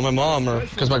talking to my mom, or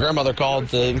because my grandmother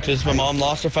called because my mom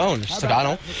lost her phone. She's like, I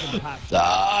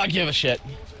don't give a shit.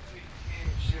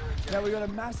 Now we've got a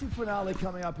massive finale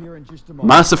coming up here in just a moment.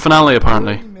 Massive finale,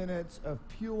 apparently. 30 minutes of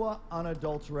pure,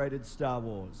 unadulterated Star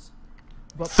Wars.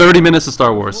 But 30 minutes of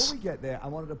Star Wars. Before we get there, I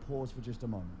wanted to pause for just a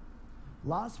moment.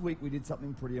 Last week we did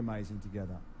something pretty amazing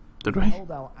together. Did we? held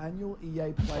our annual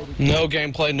EA Play Together. No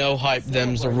gameplay, no hype.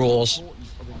 Them's the rules.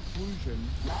 Of inclusion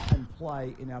and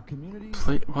play in our communities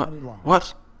What? and in life.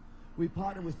 What? We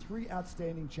partnered with 3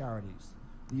 outstanding charities.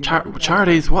 The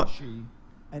Charities? What?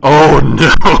 and Oh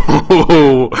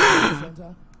no!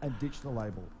 Center and ditch the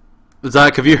label.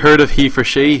 Zach, have you heard of He for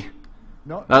She?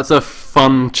 No. That's a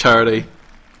fun charity.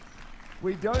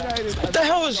 We donated. What the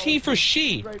hell is He for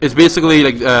She? It's basically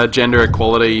like gender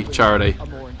equality charity,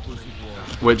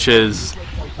 which is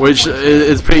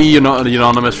pretty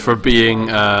unanimous for being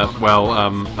not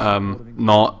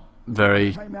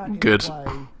very good.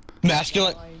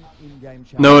 Masculine.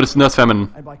 No, it's not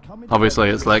feminine. Obviously,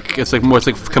 it's like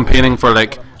campaigning for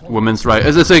like women's rights.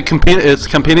 It's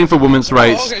campaigning for women's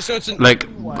rights. Okay, so it's like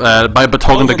by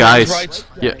talking to guys. rights?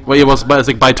 Yeah, well, it was, but it's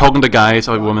like by talking to guys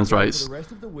about women's rights.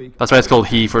 That's why it's called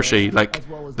He for She. Like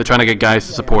they're trying to get guys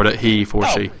to support it. He for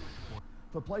She.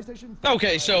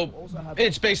 Okay, so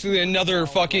it's basically another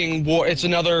fucking war. It's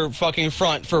another fucking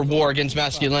front for war against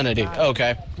masculinity.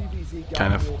 Okay.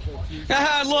 Kind of.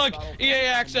 Haha, look, EA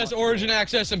Access, Origin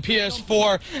Access, and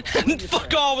PS4, and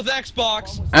fuck all with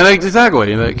Xbox. And like,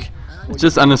 exactly, like it's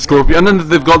just and a Scorpio, and then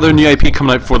they've got their new IP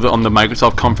coming out on the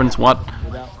Microsoft conference. What?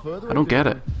 I don't get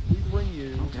it. We bring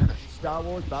you Star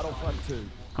Wars Battlefront 2.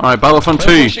 All right, Battlefront 2.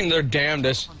 They're pushing their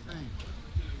damnedest.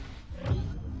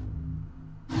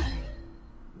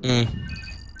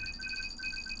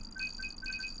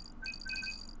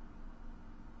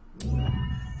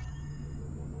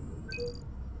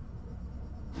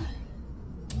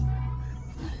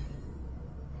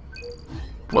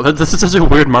 Well, this is such a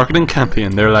weird marketing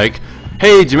campaign. They're like,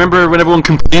 hey, do you remember when everyone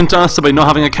complained to us about not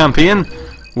having a campaign?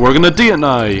 We're gonna do it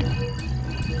now.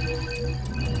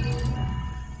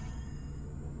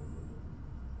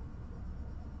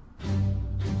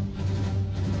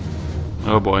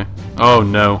 Oh boy. Oh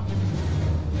no.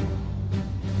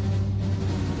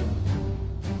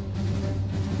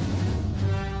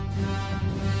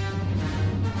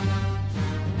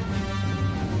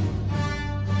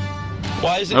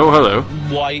 Why is it Oh, hello.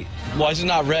 white? Why is it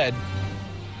not red?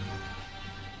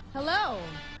 Hello.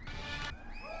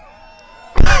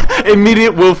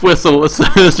 Immediate wolf whistle as soon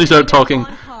as we start talking.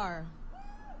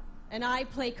 And I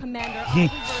play Commander.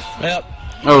 Yep.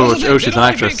 Oh, They she's an don't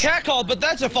like actress. being catcalled, but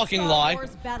that's a fucking lie.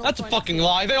 That's a fucking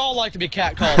lie. They all like to be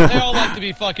catcalled. They all like to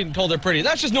be fucking told they're pretty.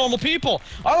 That's just normal people.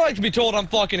 I like to be told I'm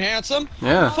fucking handsome.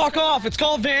 Yeah. Fuck off. It's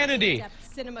called vanity.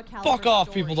 Fuck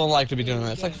off. People don't like to be doing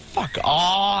that. It's like, fuck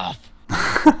off.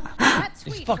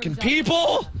 These fucking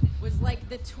people. Was like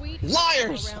the tweet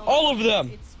Liars. All of them.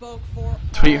 It spoke for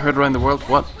Tweet heard around the world.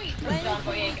 What?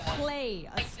 play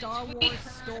a Star Wars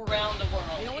story.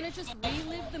 You don't want to just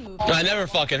relive the movie. I never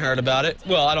fucking heard about it.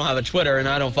 Well, I don't have a Twitter, and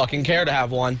I don't fucking care to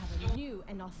have one. New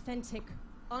and authentic,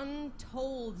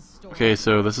 untold story. Okay,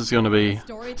 so this is gonna be.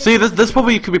 See, this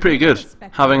probably could be pretty good.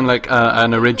 Having like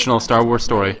an original Star Wars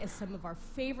story. Some of our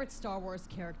favorite Star Wars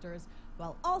characters,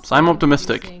 while also So I'm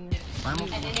optimistic.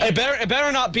 It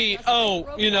better not be, oh,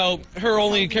 you know, her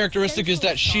only characteristic is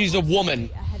that she's a woman.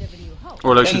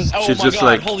 Or like And, oh she's my just God,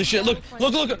 like. holy shit, look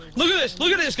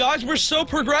at this, guys, we're so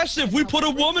progressive, we put a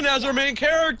woman as our main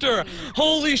character.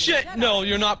 Holy shit, no,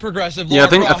 you're not progressive. Yeah, I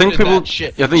think Lara Croft did people. that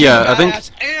shit. I think She's yeah, a I think.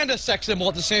 badass and a sex symbol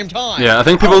at the same time. Yeah, I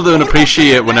think people don't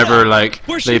appreciate whenever like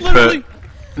Where they she literally- put.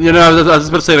 You know, I was just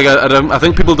about to say like I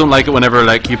think people don't like it whenever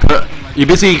like you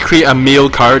basically create a male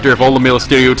character of all the male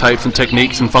stereotypes and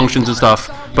techniques and functions and stuff,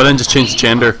 but then just change the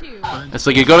gender. It's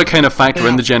like you got to kind of factor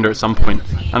in the gender at some point,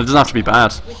 and it doesn't have to be bad.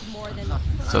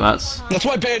 So that's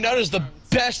why Bayonetta is the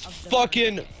best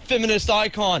fucking feminist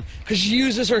icon, because she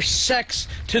uses her sex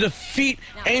to defeat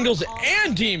angels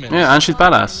and demons. yeah, and she's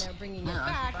badass.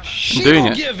 She doing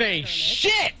don't it. give a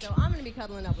shit. So I'm gonna be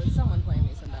cuddling up with someone playing me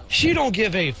some Battlefield. She don't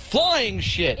give a flying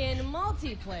shit. In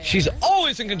multiplayer. She's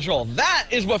always in control. That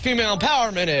is what female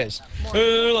empowerment is.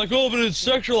 Like, oh, but it's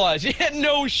sexualized. Yeah,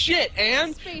 no shit,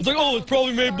 and? It's like, oh, it's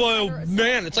probably made by a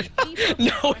man. It's like,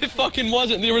 no, it fucking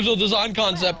wasn't. The original design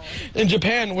concept in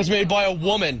Japan was made by a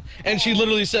woman. And she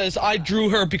literally says, I drew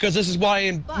her because this is what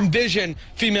I envision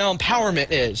female empowerment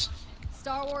is.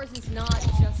 Star Wars is not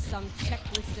just some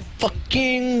checklist of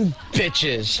Fucking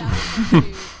bitches.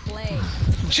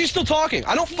 She's still talking.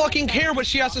 I don't fucking care what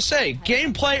she has to say.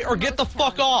 Gameplay or get the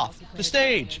fuck off the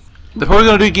stage. They're probably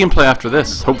gonna do gameplay after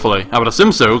this, hopefully. I would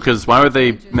assume so, because why would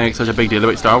they make such a big deal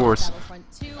about Star Wars?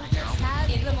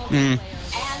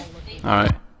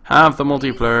 Alright. Have the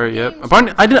multiplayer, yep.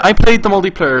 Apparently, I played the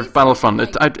multiplayer of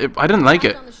Battlefront. I didn't like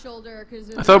it.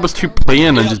 I thought it was too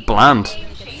plain and just bland.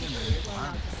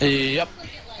 Yep.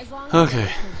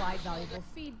 Okay. Provide valuable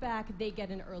feedback, they get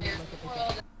an early look at the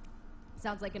game.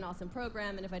 Sounds like an awesome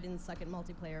program, and if I didn't suck at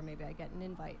multiplayer, maybe I get an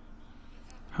invite.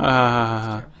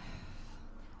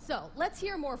 So, let's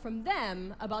hear more from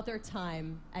them about their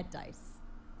time at DICE.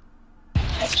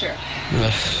 That's true.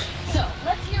 So,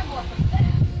 let's hear more from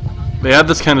them. They had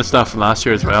this kind of stuff last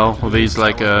year as well, with these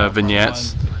like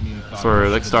vignettes for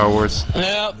like Star Wars.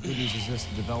 Yep. The good news is this: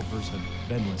 the developers have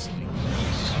been listening.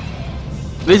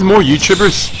 These more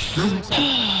YouTubers.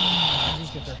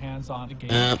 Get their hands on the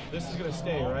game. This is gonna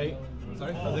stay, right?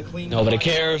 Nobody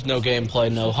cares, no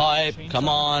gameplay, no hype. Come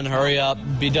on, hurry up,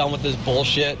 be done with this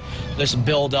bullshit, this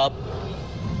build up.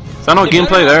 Is that no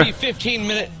gameplay there?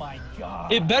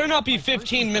 It better not be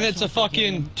 15 minutes of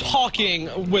fucking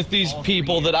talking with these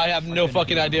people that I have no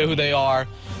fucking idea who they are,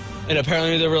 and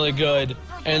apparently they're really good.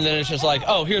 And then it's just like,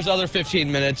 oh, here's other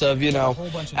 15 minutes of, you know,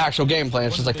 actual gameplay.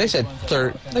 It's just like, they said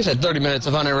 30 minutes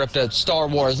of uninterrupted Star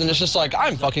Wars, and it's just like,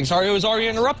 I'm fucking sorry it was already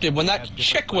interrupted when that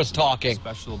chick was talking.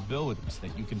 Special abilities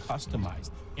that you can customize.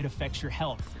 It affects your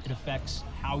health. It affects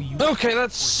how you... Okay,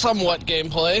 that's somewhat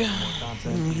gameplay.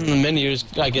 The menus,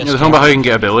 I guess. Yeah, they're talking about how you can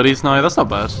get abilities now. That's not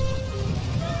bad.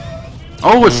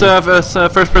 Oh, it's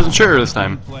first-person shooter this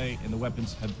time.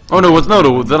 Oh no,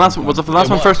 the last one was the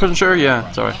last one first-person shooter?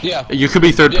 Yeah, sorry. Yeah. You could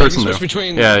be third-person though.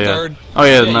 Yeah. Third. Oh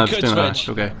yeah, no, it's doing that.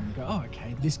 Okay. Oh,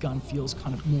 okay. This gun feels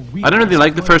kind of more real. I don't really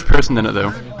like the first-person in it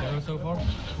though. So far,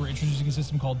 we're introducing a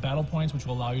system called Battle Points, which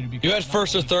will allow you to be. You had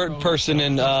first or third-person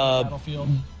in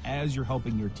as you're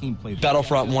helping your team play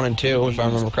Battlefront 1 and 2, if I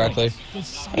remember correctly.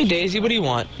 Hey Daisy, what do you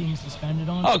want?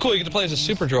 Oh, cool! You get to play as a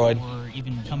super droid. Or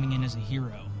even coming in as a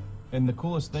hero. And the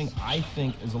coolest thing, I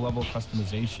think, is a level of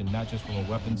customization, not just from a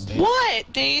weapon standpoint.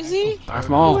 What, Daisy? Darth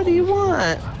Maul. What do you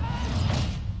want?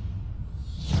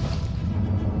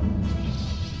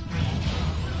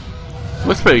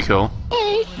 Looks pretty cool.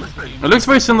 It looks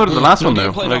very similar to the last one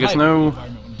though. Like it's no.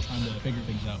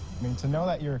 I mean, to know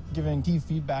that you're giving key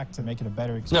feedback to make it a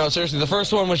better experience. No, seriously, the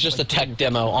first one was just a tech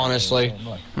demo, honestly.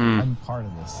 Look, I'm part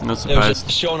of this. No It was surprise.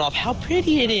 just showing off how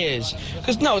pretty it is.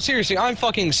 Because, no, seriously, I'm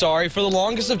fucking sorry. For the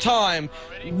longest of time,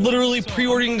 literally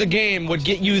pre-ordering the game would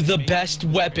get you the best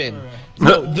weapon.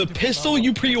 No, the pistol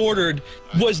you pre-ordered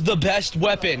was the best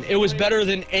weapon. It was better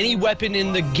than any weapon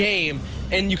in the game,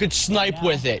 and you could snipe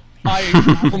with it.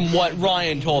 From what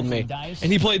Ryan told me.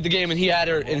 And he played the game, and he had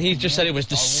her, and he just said it was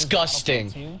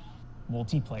disgusting.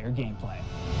 Multiplayer gameplay.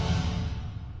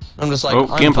 I'm just like, Oh,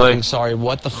 I'm gameplay. fucking sorry,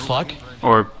 what the fuck?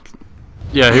 Or,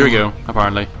 yeah, here we go.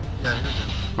 Apparently.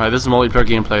 Right, this is multiplayer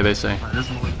gameplay. They say.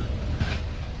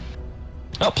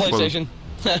 Oh, PlayStation.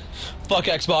 Fuck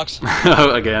Xbox.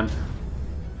 Again.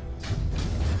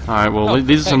 All right. Well,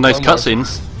 these are some nice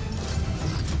cutscenes.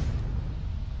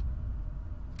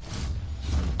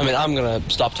 I mean, I'm gonna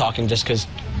stop talking just because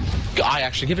I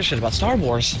actually give a shit about Star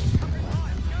Wars.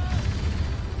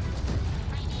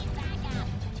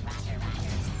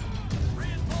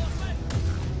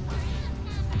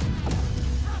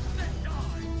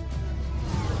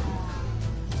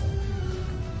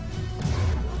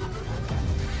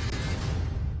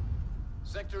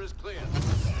 Sector is clear.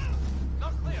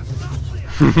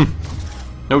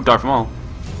 No Darth Maul.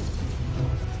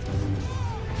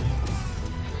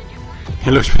 He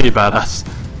looks pretty badass.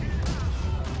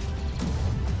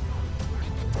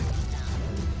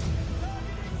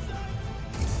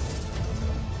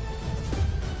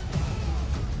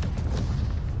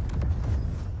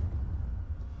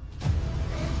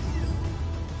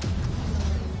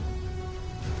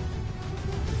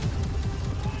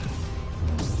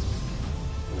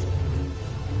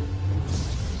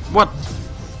 What?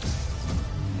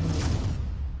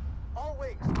 All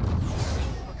wings.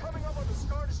 We're coming up on the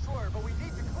Star Destroyer, but we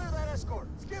need to clear that escort.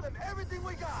 Let's give him everything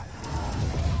we got.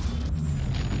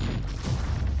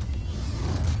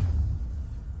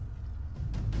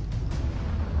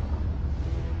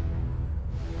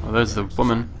 Oh, there's the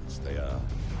woman. They are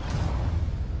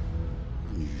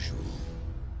unusual.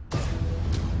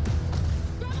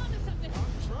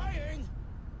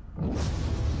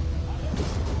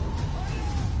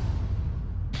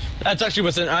 That's actually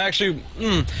what's in.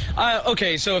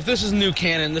 Okay, so if this is new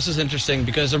canon, this is interesting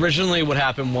because originally what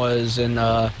happened was in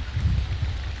the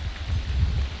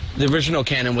original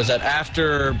canon was that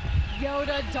after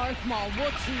Yoda, Darth Maul,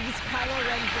 Wookiees, Kylo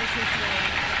Ren versus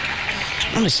Rey.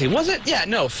 let me see, was it? Yeah,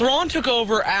 no. Thrawn took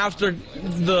over after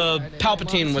the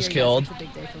Palpatine was killed. It's a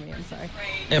big day for me. I'm sorry.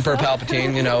 Emperor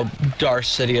Palpatine, you know, Darth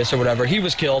Sidious or whatever, he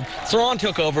was killed. Thrawn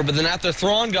took over, but then after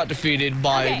Thrawn got defeated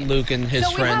by Luke and his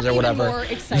friends or whatever,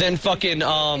 then fucking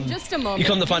Just a moment. you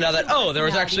come to find out that there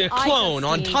was actually a clone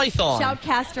on Tython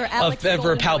Shoutcaster of Alex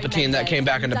Emperor Golden Palpatine that came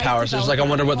back into power. So it's like I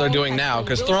wonder what they're doing now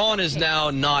because Thrawn is now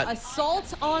not.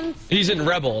 Assault on. He's in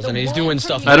Rebels and he's doing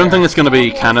stuff. I don't think it's going to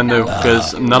be canon though,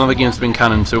 because none of the games have been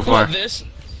canon so far. This?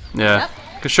 Yeah.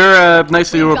 Because sure,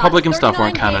 Knights of the Old Republic and stuff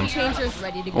weren't canon.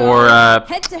 Or,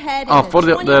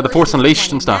 the Force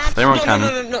Unleashed and stuff, they weren't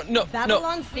canon. No.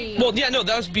 Well, yeah, no,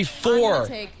 that was before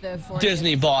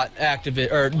Disney bought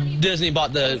Disney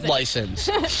bought the license.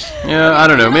 Yeah, I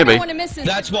don't know, maybe.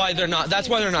 That's why they're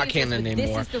not canon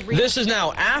anymore. This is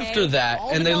now after that,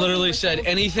 and they literally said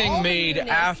anything made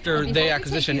after the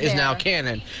acquisition is now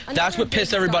canon. That's what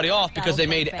pissed everybody off because they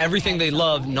made everything they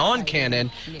love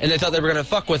non-canon, and they thought they were gonna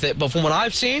fuck with it. But from what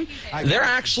I've seen, they're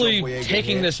actually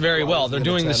taking this very well. They're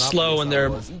doing this slow, and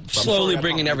they're slowly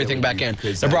bringing everything back in.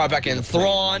 They brought back in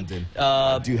Thrawn.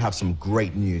 I do have some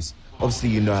great news. Obviously,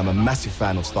 you know I'm a massive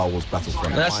fan of Star Wars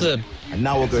Battlefront. And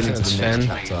now we're going into the next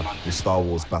chapter with Star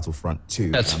Wars Battlefront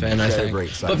 2. That's Finn, I think.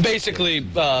 But basically,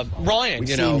 Ryan,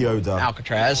 you know,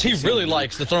 Alcatraz, he really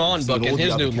likes the Thrawn book and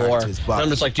his new lore. And I'm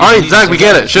just like, alright, Zach, we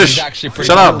get it. Shush. Shut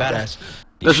up. Badass.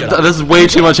 This is way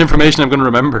too much information I'm going to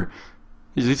remember.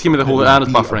 He's giving me the whole ad is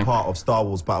buffering. Part of Star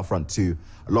Wars Battlefront 2,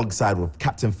 alongside with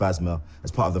Captain Phasma,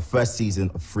 as part of the first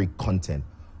season of free content.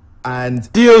 And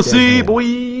DLC,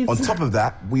 boys! On top of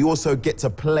that, we also get to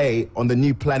play on the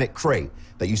new planet Crate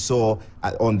that you saw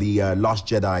on the Last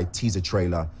Jedi teaser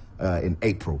trailer in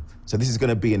April. So this is going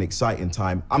to be an exciting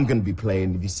time. I'm going to be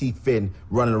playing. If you see Finn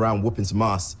running around whooping some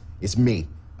ass, it's me.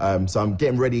 So I'm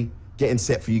getting ready, getting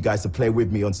set for you guys to play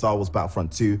with me on Star Wars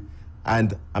Battlefront 2,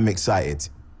 and I'm excited.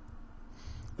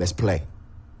 Let's play.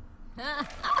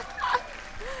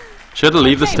 Should I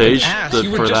leave the stage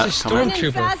for that comment? Finn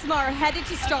and Phasma are headed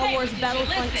to Star Wars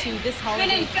Battlefront 2 this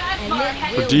holiday.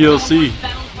 For DLC.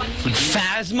 With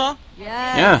Phasma?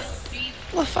 Yes. Yeah.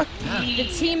 Well, fuck. The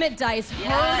team at DICE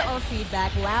heard our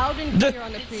feedback loud and clear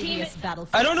on the previous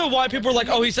Battlefield. I don't know why people are like,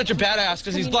 oh, he's such a badass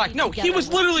because he's black. No, he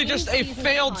was literally just a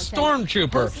failed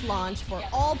stormtrooper. Post-launch for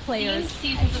all players.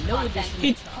 No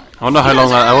additional charge. I wonder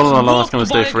how long that's going to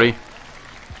stay free.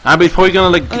 But he's probably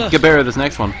going to get better this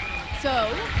next one.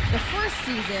 So, the first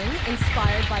season,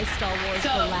 inspired by Star Wars The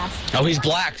Last... Oh, he's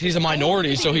black. He's a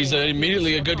minority, so he's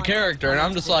immediately a good character. And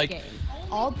I'm just like...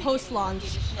 All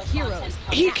post-launch heroes.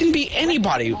 He can be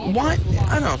anybody. What?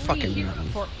 I don't fucking know.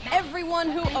 For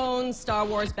everyone who owns Star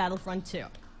Wars Battlefront 2.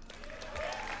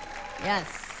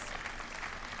 Yes.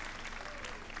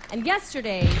 And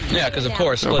yesterday... Yeah, because of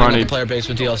course, splitting the player base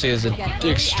with DLC is an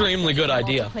extremely good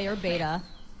idea. Player beta.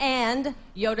 And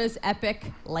Yoda's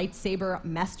epic lightsaber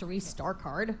mastery star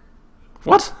card.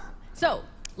 What? So,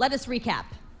 let us recap.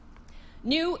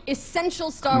 New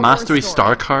essential Star Wars mastery story.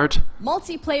 star card?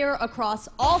 Multiplayer across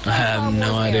all 5 I have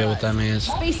no idea what that means.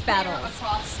 Space battles,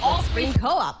 split-screen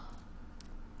co-op,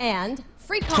 and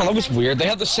free content. Oh, that was weird. They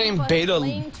have the same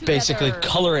beta, basically,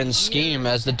 color and scheme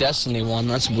as the Destiny one.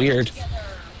 That's weird.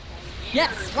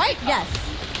 Yes, right? Yes.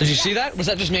 Did you see that? Was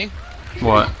that just me?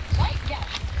 What?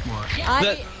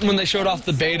 That when they showed off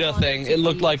the beta thing, it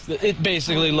looked like it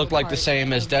basically looked like the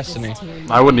same as Destiny.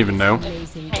 I wouldn't even know.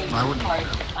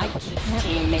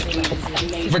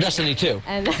 For Destiny 2.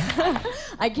 And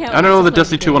I can't. I don't know what the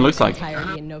Destiny 2 one looks like.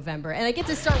 In November, and I get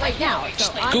to start right now.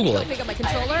 So I'm Google going it. to pick up my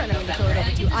controller, and I'm going to throw it over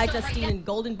to iJustine and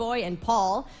Golden Boy and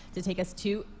Paul to take us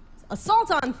to Assault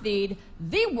on Theed,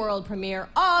 the world premiere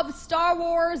of Star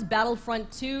Wars Battlefront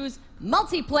 2's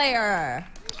multiplayer.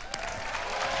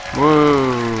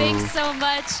 Whoa. Thanks so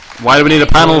much. Why do we need a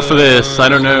panel for this? I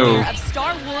don't know. Of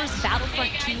Star Wars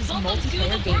Battlefront 2's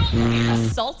multiplayer game,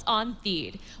 Assault on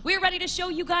Theed. We're ready to show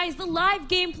you guys the live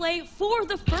gameplay for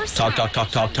the first time. Talk.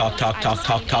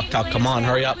 Come on,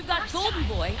 hurry up. We've got Golden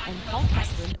Boy and Paul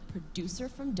Kesslin, producer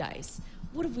from DICE.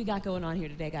 What have we got going on here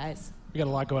today, guys? We got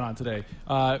a lot going on today.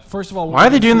 First of all, why are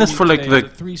they doing this for like the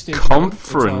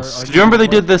conference? Do you remember they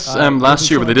did this last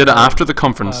year, but they did it after the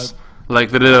conference?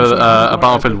 Like they did a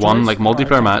Battlefield 1 like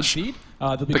multiplayer match,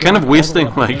 They're kind of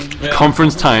wasting like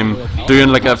conference time doing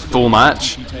like a full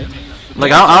match.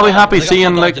 Like I'll be happy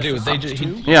seeing like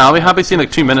I'll be happy seeing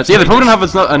like 2 minutes. Yeah, they probably don't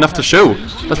have enough to show.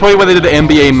 That's probably why they did the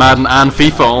NBA, Madden, and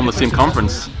FIFA all in the same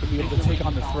conference.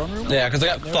 Yeah, because they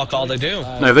got fuck all they do.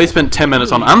 Now if they spent 10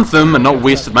 minutes on Anthem and not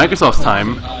wasted Microsoft's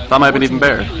time, that might have been even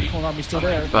better.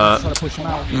 But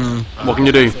what can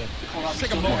you do? Let's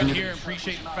take a moment here and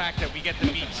appreciate the fact that we get to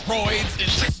meet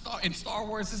droids in Star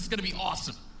Wars. This is going to be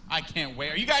awesome. I can't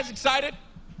wait. Are you guys excited?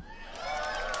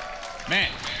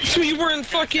 Man. So you were in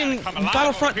fucking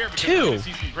Battlefront 2.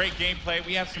 See some great gameplay.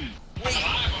 We have some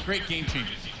great game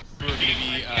changers who are going to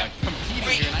be competing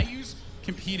here. And I use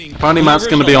competing. Apparently Matt's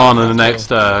going to be on in the next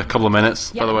couple of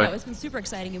minutes, by the way. No, it's been super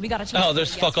exciting, and we got a chance. Oh,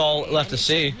 there's fuck all left to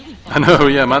see. I know,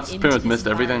 yeah, Matt's pretty much missed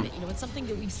everything. You know, it's something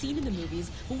that we've seen in the movies,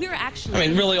 but we're actually. I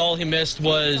mean, really, all he missed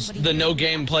was the no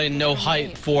gameplay, no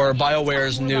hype for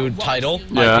BioWare's new title.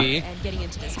 Yeah. IP.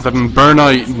 Fucking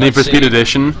Burnout Need for Speed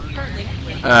Edition,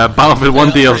 Battlefield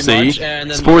 1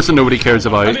 DLC, sports that nobody cares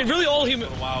about. I mean, really, all he.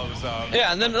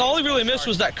 Yeah, and then all he really missed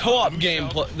was that co-op game.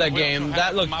 That game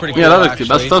that looked pretty cool. Yeah,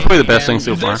 that's probably the best thing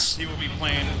so far.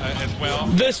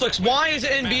 This looks. Why is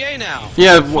it NBA now?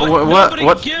 Yeah,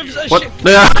 what gives a shit.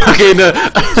 Yeah, okay, no.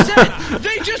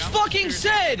 They just fucking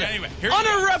said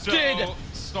uninterrupted.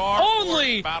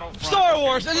 Only Star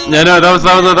Wars. And then Yeah, no,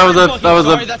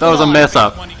 that was a mess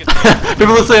up.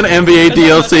 People were saying NBA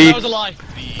DLC. That was a lie.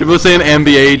 People were saying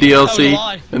NBA DLC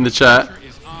in the chat.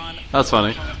 That's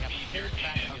funny.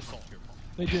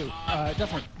 They do,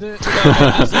 definitely.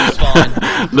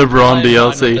 LeBron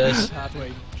DLC.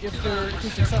 If they're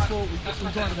successful,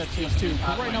 we've gone to that phase 2.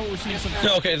 But right now, what we're seeing is some.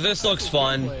 No, okay, this looks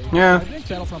fun. Yeah. I think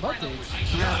Battlefront updates.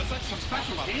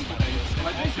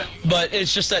 But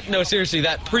it's just that, no, seriously,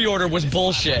 that pre-order was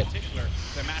bullshit.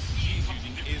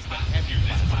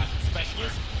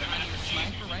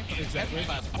 Exactly.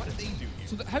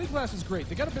 So the heavy class is great.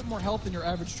 They got a bit more health than your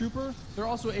average trooper. They're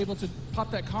also able to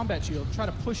pop that combat shield, try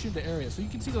to push into areas. So you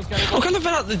can see those guys. Oh, come to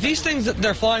find out that these things that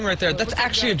they're flying right there, that's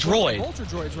actually a droid. Vulture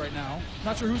droids right now.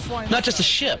 Not sure who's flying. Not just a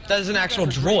ship. That is an actual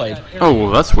droid. Oh,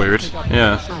 well, that's weird.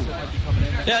 Yeah.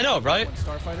 Yeah, I know, right?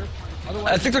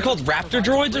 I think they're called Raptor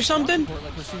droids or something.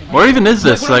 Where even is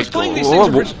this? Like,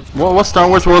 what Star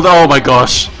Wars world? Oh my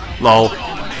gosh. Lol.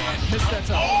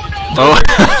 Oh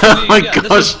my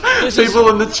gosh. People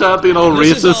in the chat being all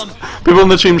racist. People in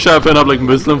the stream chat putting up like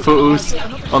Muslim photos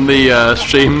on the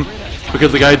stream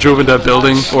because the guy drove into a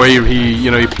building, or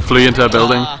he flew into a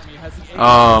building.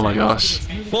 Oh my gosh.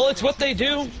 Well, it's what they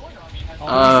do.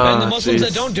 And the Muslims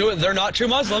that don't do it, they're not true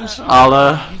Muslims.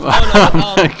 Allah.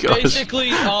 Oh my gosh.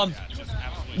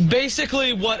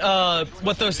 Basically, what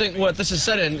this is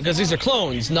set in, because these are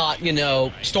clones, not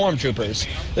stormtroopers.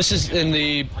 This is in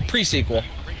the pre-sequel.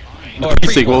 Or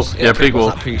Pre-sequel, yeah, prequel.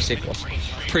 Not pre-sequels.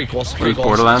 Prequels.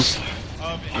 Borderlands.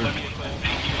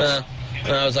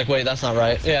 I was like, wait, that's not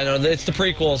right. Yeah, no, it's the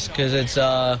prequels because it's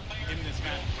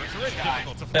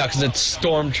because it's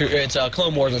it's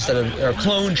Clone Wars instead of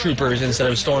Clone Troopers instead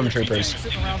of Stormtroopers.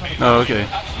 Oh, okay.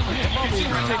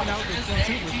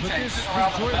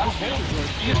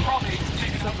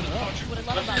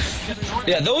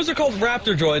 Yeah, those are called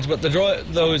Raptor droids, but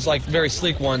those like very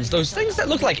sleek ones, those things that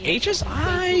look like H's.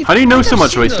 How do you know so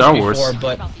much about Star Wars?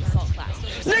 But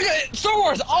nigga, Star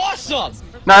Wars, awesome.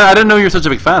 Nah, I didn't know you were such a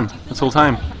big fan this whole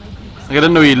time. Like, I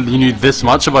didn't know you knew this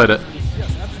much about it.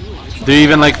 Do you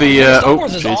even like the? Star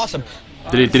Wars is awesome.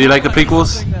 Did he like the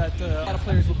prequels?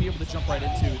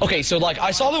 Okay, so like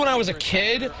I saw them when I was a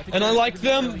kid, and I liked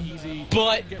them,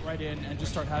 but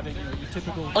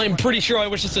I'm pretty sure I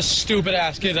was just a stupid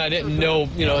ass kid and I didn't know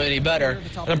any better.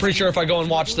 And I'm pretty sure if I go and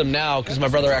watch them now, because my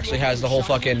brother actually has the whole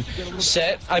fucking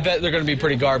set, I bet they're gonna be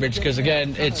pretty garbage. Because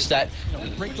again, it's that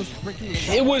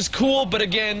it was cool, but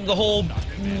again,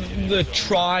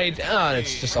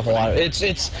 it's just a whole lot.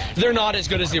 They're not as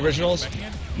good as the originals.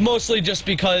 Mostly just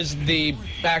because the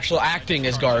actual acting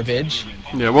is garbage.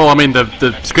 Yeah, well, I mean,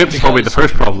 the script's probably the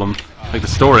first problem, like the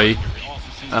story,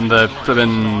 and the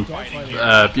flippin',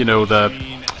 what do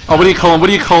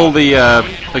you call the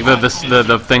like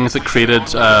the things that created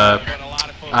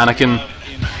Anakin?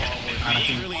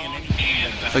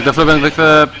 Like the flippin', like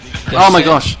the oh my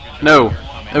gosh, no,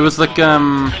 it was like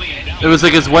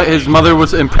his mother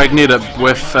was impregnated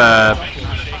with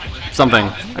something.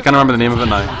 I can't remember the name of it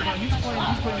now.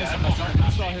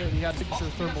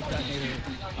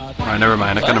 Alright, never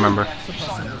mind, I can't remember.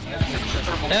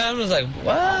 Yeah, I was like,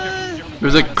 what? It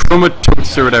was like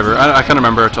Chromatose or whatever, I can't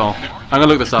remember at all. I'm gonna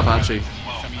look this up actually.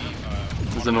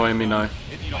 It's annoying me now.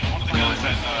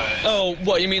 Oh,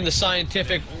 what, you mean the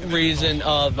scientific reason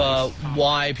of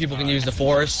why people can use the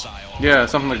Force? Yeah,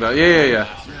 something like that. Yeah.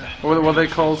 What are they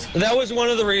called? That was one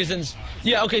of the reasons.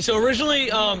 Yeah, okay, so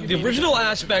originally, the original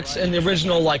aspects and the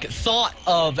original, like, thought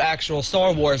of actual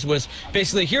Star Wars was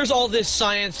basically, here's all this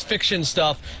science fiction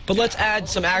stuff, but let's add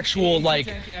some actual, like,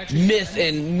 myth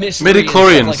and mystery.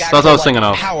 Midichlorians, like, that's what I was thinking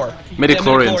of. Power.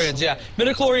 Midichlorians. Yeah,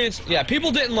 midichlorians, yeah.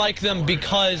 People didn't like them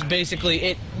because, basically,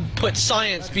 it put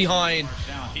science behind,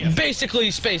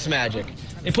 basically, space magic.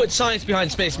 It put science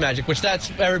behind space magic, which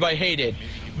everybody hated.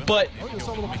 But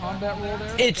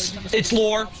it's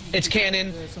lore, it's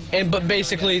canon, but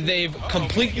basically they've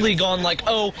completely gone like,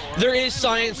 oh, there is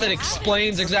science that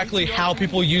explains exactly how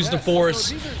people use the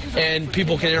Force and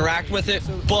people can interact with it,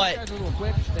 but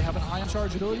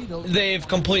they've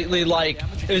completely, like,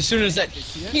 as soon as that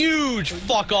huge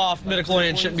fuck off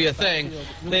midichlorian shouldn't be a thing,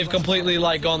 they've completely,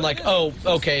 like, gone like, oh,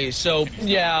 okay, so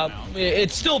yeah,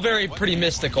 it's still pretty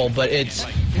mystical, but it's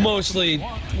mostly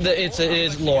it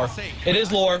is lore. It is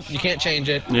lore. You can't change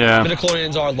it. Yeah.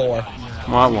 Midichlorians are lore.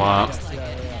 What?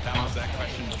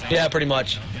 Yeah, pretty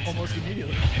much.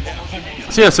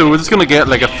 So yeah, so we're just gonna get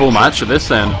like a full match of this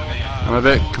then. I'm a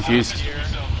bit confused.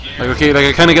 Like, okay, like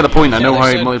I kind of get the point. I know how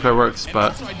multiplayer works,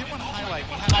 but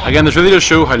again, this really does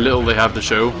show how little they have to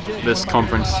show this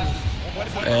conference.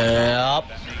 Yep.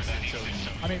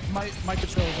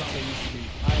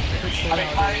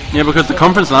 Yeah, because the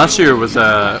conference last year was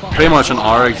pretty much an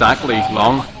hour exactly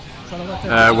long.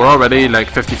 We're already like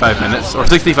 55 minutes, or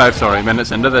 65, sorry,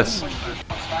 minutes into this.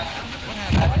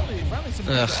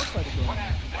 Ugh.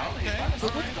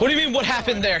 What do you mean, what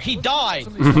happened there? He died!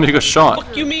 He got shot.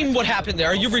 What do you mean, what happened there?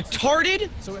 Are you retarded?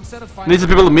 These are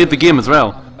people that made the game as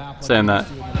well, saying that.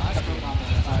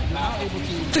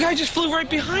 The guy just flew right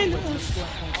behind him.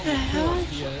 What the hell?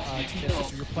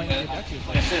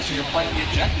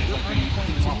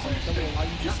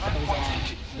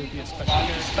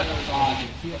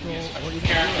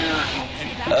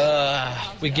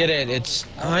 We get it.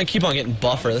 I keep on getting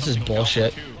buffer. This is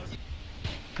bullshit.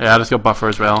 Yeah, I just got buffer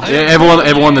as well. Yeah,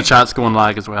 everyone in the chat's going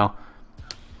lag as well.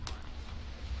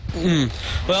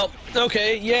 Well,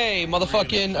 okay, yay,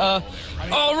 motherfucking,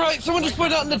 alright, someone just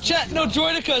put out in the chat, no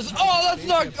droidicas. Oh, that's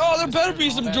not, oh, there better be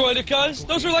some droidicas.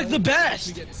 Those are like the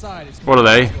best. What are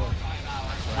they?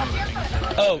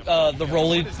 Oh, the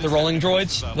rolling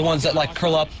droids, the ones that like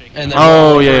curl up and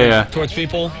then yeah. towards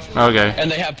people. Okay. And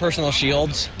they have personal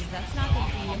shields.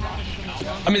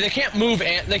 I mean, they can't move,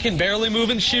 they can barely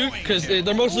move and shoot, because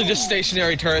they're mostly just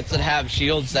stationary turrets that have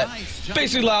shields that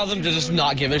basically allow them to just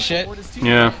not give a shit.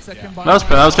 Yeah. That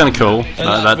was kind of cool,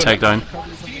 that takedown.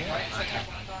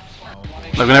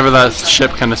 Like, whenever that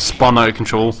ship kind of spun out of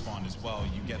control.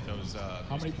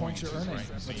 How many points you're earning?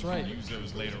 That's right.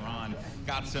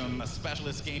 Got some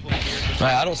specialist gameplay here.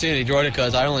 I don't see any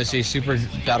droidicas, I only see super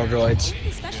battle droids.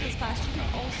 The specialist class, you can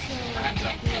also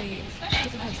deploy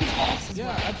different types of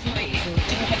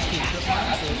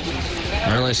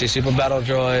I only see super battle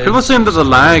droids. People are saying that the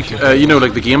lag, you know,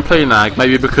 like the gameplay lag, might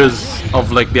be because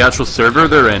of like the actual server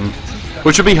they're in,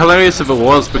 which would be hilarious if it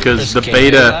was, because the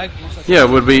beta, yeah,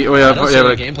 would be. Oh yeah,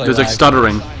 like, there's like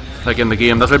stuttering, like in the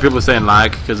game. That's why people are saying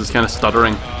lag, because it's kind of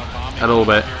stuttering a little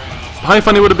bit. How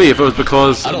funny would it be if it was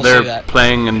because they're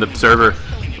playing in the server?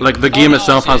 Like the game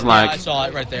itself has lag. Yeah, I saw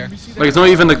it right there. Like it's not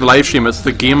even like the live stream; it's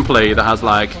the gameplay that has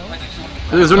lag.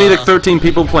 There's only like 13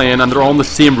 people playing, and they're all in the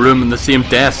same room and the same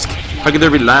desk. How could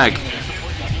there be lag?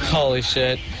 Holy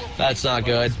shit, that's not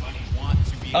good.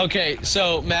 Okay,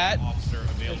 so Matt.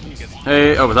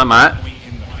 Hey, oh, was that Matt?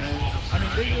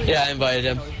 Yeah, I invited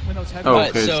him. Oh, right,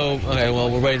 okay. So, okay, well,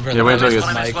 we're waiting for the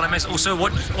mic. What I missed. Also,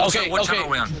 what channel are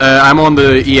we on? I'm on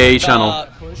the EA channel.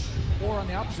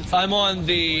 I'm on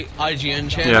the IGN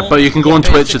channel. Yeah, but you can go on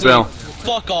Twitch as well.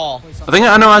 Fuck all. I think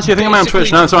I'm on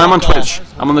Twitch now. Sorry, I'm on Twitch.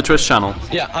 I'm on the Twitch channel.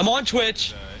 Yeah, I'm on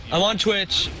Twitch. I'm on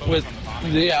Twitch with.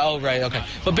 Yeah. Oh right. Okay.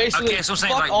 But basically, okay, so I'm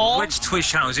saying, fuck like, all. which Twitch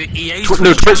channel is it? EA?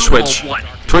 No, Twitch. Or what?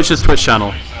 Twitch is Twitch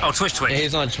channel. Oh, Twitch. Yeah,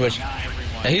 he's on Twitch.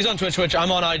 Yeah, he's on Twitch.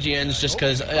 I'm on IGN's just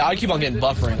because I keep on getting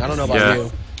buffering. I don't know about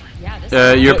you.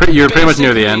 You're pretty much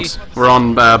near the end. We're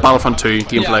on Battlefront 2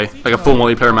 gameplay, like a full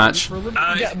multiplayer match.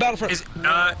 Yeah, Battlefront.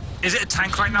 Is it a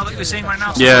tank right now that we're seeing right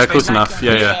now? Yeah, close enough.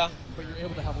 Yeah.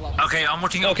 Okay, I'm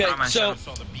watching.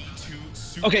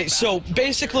 Okay, so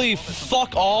basically,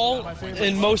 fuck all,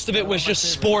 and most of it was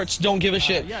just sports, don't give a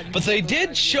shit. But they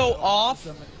did show off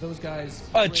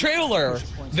a trailer,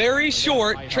 very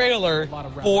short trailer,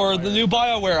 for the new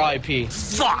BioWare IP.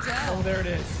 Fuck! Oh, there it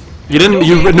is. You didn't.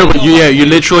 You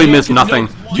literally missed nothing.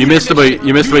 You missed about 2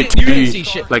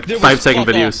 like 5-second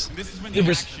videos.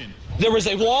 There was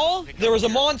a wall, there was a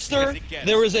monster,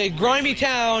 there was a grimy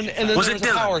town, and then there was a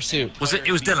power suit.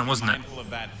 It was Dylan, wasn't it?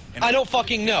 I don't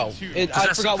fucking know. I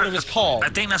forgot what it was called. I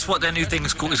think that's what their new thing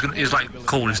is called. Is like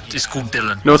called. It's called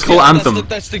Dylan. No, it's called Anthem.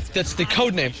 That's the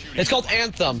code name. It's called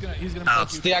Anthem.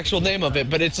 That's the actual name of it.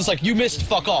 But it's just like you missed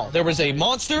fuck all. There was a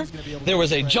monster, there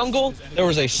was a jungle, there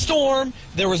was a storm,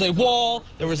 there was a wall,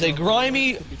 there was a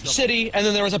grimy city, and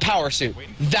then there was a power suit.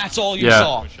 That's all you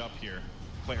saw.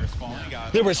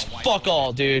 There was fuck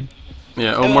all, dude.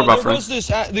 Yeah. Oh, more buffering. There was this.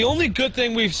 The only good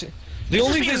thing we've seen. The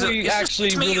only thing we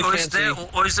actually really can't see.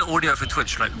 Or is the audio for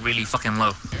Twitch like really fucking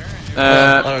low?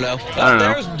 I don't know. I don't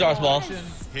know. There's Darth Maul.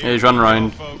 Yeah, he's running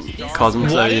around, causing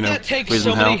Why you did know, that take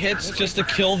raising so many hell. hits just to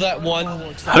kill that one?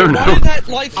 I don't know. Why did that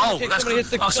light take that's so many hits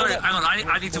to kill sorry. that? Hang on.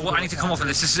 I need to come off of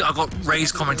this. I got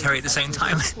Ray's commentary at the same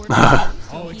time.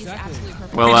 Well, yeah.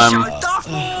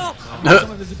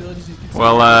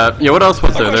 What else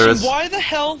was there? There is. Why the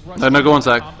hell? No, go on,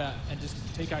 Zach.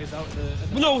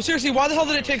 No, seriously, why the hell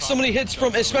did it take so many hits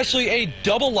from, especially a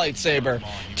double lightsaber,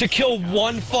 to kill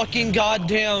one fucking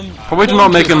goddamn? Probably to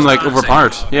not make him like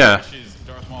overpowered. Yeah.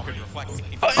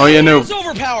 Oh yeah, no. He's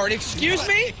overpowered. Excuse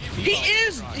me?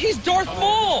 He's Darth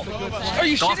Maul. Are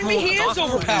you shitting me? He is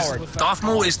overpowered. Darth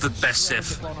Maul is the best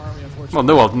Sith. Well,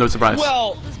 no surprise.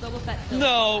 Well,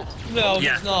 no,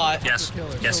 he's not. Yes,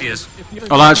 he is.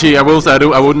 Well, actually, I will say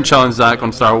I wouldn't challenge Zach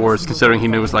on Star Wars, considering he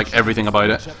knows like everything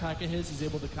about it.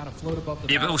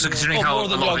 Yeah, but also considering how a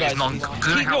lot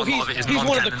of it is he's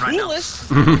one of the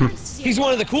coolest. He's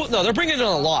one of the cool. No, they're bringing in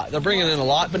a lot.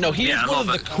 But no, he is one of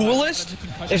the coolest.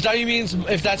 If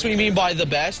that's what you mean by the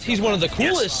best, he's one of the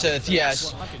coolest Sith.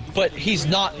 Yes, but he's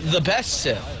not the best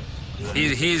Sith.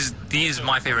 He is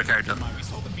my favorite character.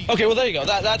 Okay, well there you go.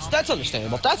 That's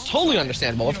understandable. That's totally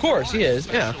understandable. Of course he is.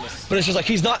 Yeah, but it's just like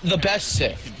he's not the best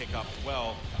Sith.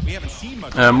 What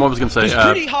was I gonna say? He's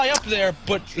pretty high up there,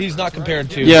 but he's not compared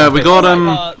to. Yeah, we got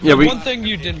one thing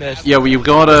you did miss. Yeah, we've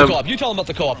got co-op. You tell him about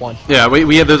the co-op one. Yeah,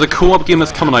 there's a co-op game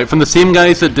that's coming out from the same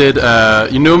guys that did.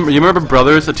 You remember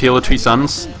Brothers: A Tale of Two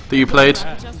Sons that you played?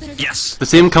 Yes. The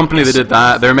same company that did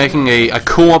that. They're making a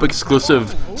co-op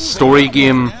exclusive story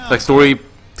game, like story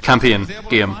campaign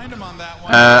game.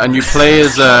 And you play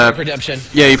as Redemption.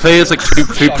 Yeah, you play as like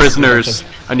two prisoners,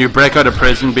 and you break out of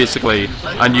prison basically,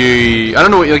 and I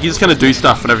don't know, like you just kind of do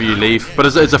stuff whenever you leave. But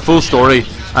it's a full story,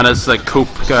 and it's like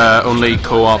only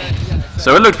co-op.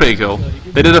 So it looked pretty cool.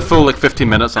 They did a full like 15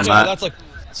 minutes on that. That's like,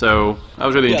 so that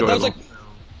was really enjoyable. That was like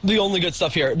the only good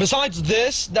stuff here. Besides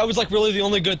this, that was like really the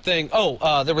only good thing.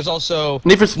 Oh, there was also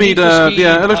Need for Speed.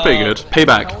 Yeah, it looks pretty good.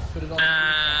 Payback.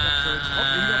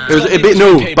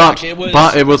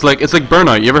 But it was like, it's like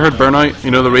Burnout. You ever heard Burnout?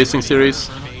 You know, the racing series?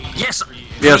 Yes.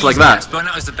 Yeah, it's like that.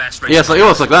 Burnout is the best. Yeah, it's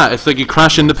like that. It's like you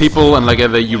crash into people and like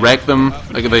you wreck them,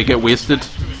 like they get wasted.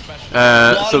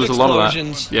 So there's a lot of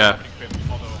that. Yeah.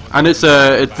 And it's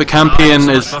the campaign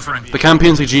is like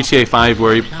GTA 5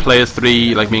 where you play as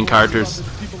 3 like main characters.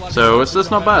 So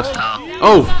it's not bad.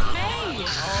 Oh.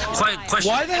 Question.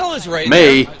 Why the hell is Ray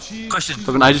May. There?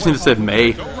 Question. I just need to say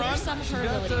May.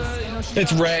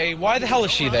 It's Ray. Why the hell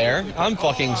is she there? I'm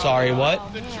fucking sorry. What?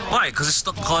 Why?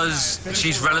 Because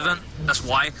she's relevant. That's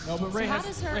why.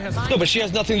 No, but she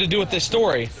has nothing to do with this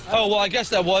story. Oh well, I guess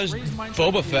that was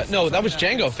Boba Fett. No, that was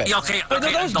Jango Fett. Yeah, okay. No,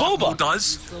 that was Darth Boba. Maul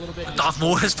does. Darth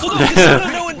Maul has.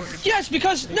 Yes,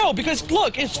 because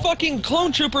look, it's fucking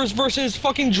clone troopers versus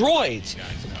fucking droids.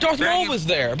 Darth Maul was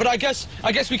there, but I guess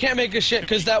we can't make a shit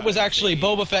because that was actually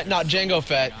Boba Fett, not Jango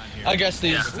Fett. I guess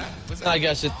because I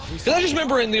just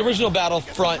remember in the original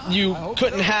Battlefront you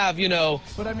couldn't have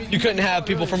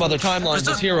people from other timelines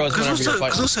as heroes whenever you're fighting.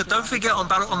 Because also, don't forget on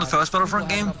the first Battlefront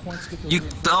game,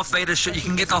 Darth Vader you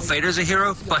can get Darth Vader as a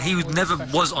hero, but he never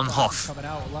was on Hoth.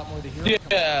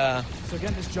 Yeah.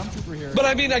 But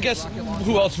I mean, I guess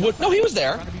who else would? No, he was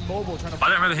there. I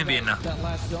don't remember him being there.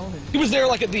 He was there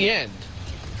like at the end.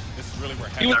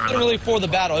 He was literally for the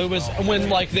battle. It was when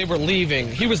like they were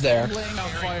leaving. He was there.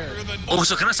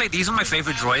 Also, can I say these are my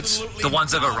favorite droids? The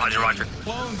ones that go Roger Roger.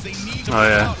 Oh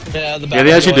yeah. Yeah,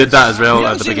 they actually did that as well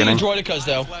at the beginning. Droidicas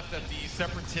though.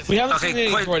 We haven't seen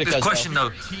any droidicas. Question though,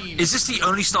 is this the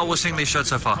only Star Wars thing they showed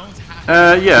so far?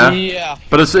 Yeah. Yeah.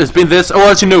 But it's been this.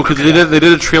 Oh, actually no, because they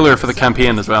did a trailer for the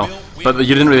campaign as well. But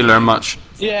you didn't really learn much.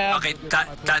 Yeah. Okay,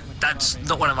 that's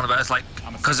not what I'm on about. It's like,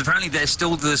 because apparently there's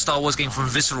still the Star Wars game from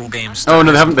Visceral Games. Oh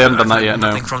no, they haven't done that yet.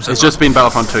 No, it's just been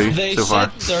Battlefront 2 so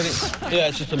far. Yeah,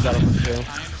 it's just been Battlefront 2.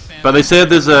 But they said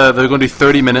they're going to do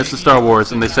 30 minutes of Star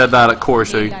Wars, and they said that at Core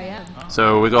 2.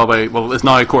 So we got about, well, it's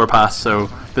now Core Pass, so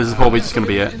this is probably just going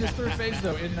to be it. In this third phase,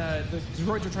 though, the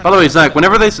droids are trying By the way, Zach,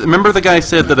 whenever remember the guy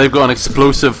said that they've got an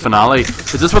explosive finale,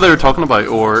 is this what they were talking about,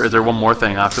 or is there one more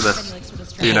thing after this?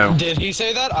 Do you know? Did he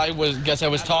say that? I guess I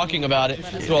was talking about it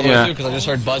through because I just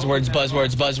heard buzzwords,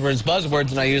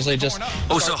 and I usually just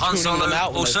also Han Solo.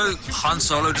 Also, Han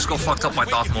Solo just got fucked up by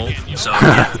Darth Maul. So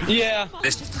yeah.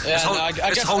 This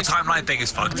whole timeline thing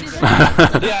is fucked.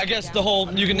 Yeah, I guess the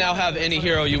whole you can now have any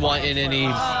hero you want in any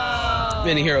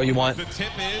hero you want. The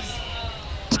tip is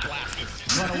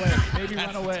run away, maybe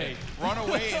run away. Run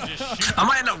away and just shoot. I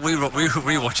might end up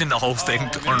rewatching the whole thing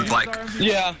on like.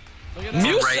 Yeah.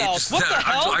 Muselk, what the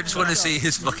hell? I just want to see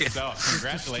his fucking.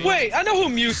 Wait, I know who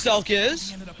Muselk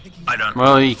is. I don't.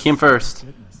 Well, he came first.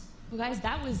 Well, guys,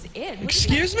 that was it.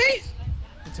 Excuse me?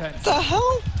 What the hell?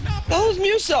 What the hell is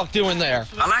Muselk doing there?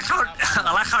 I like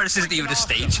how this isn't even a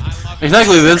stage.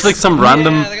 Exactly, there's like some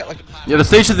random. Yeah, the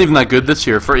stage isn't even that good this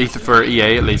year for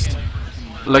EA at least.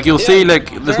 Like you'll see,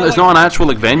 like it's not an actual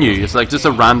like venue. It's like just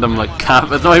a random like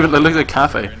cafe. It's not even. It looks like a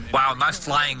cafe. Wow, nice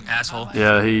flying asshole.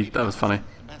 Yeah, that was funny.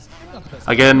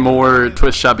 Again, more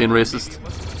Twitch chat being racist.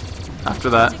 After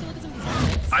that.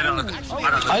 I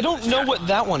don't know what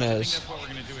that one is.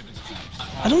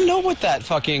 I don't know what that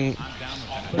fucking.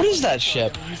 What is that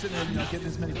ship?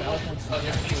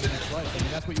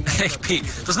 Hey Pete,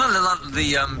 doesn't that look like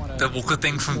the Walker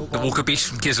thing from the Walker Beach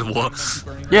from Gears of War?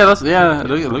 Yeah,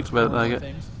 it looks a bit like it.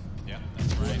 Yeah,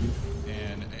 that's right.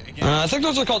 And again, I think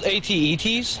those are called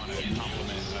AT-ETs.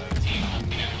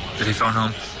 Did he phone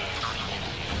home?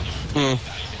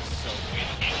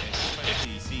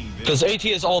 Because AT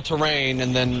is all terrain,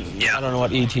 and then I don't know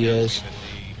what ET is.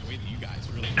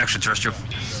 Extraterrestrial.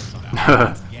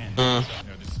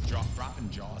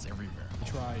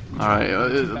 Alright,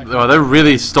 well, they're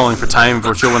really stalling for time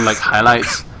for showing like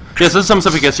highlights. Yes, there's some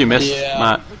stuff I guess you missed,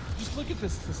 Matt. Just look at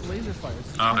this laser fire.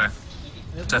 Okay.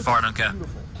 So far, I don't care.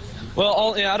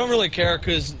 Well, I don't really care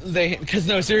because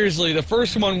no, seriously, the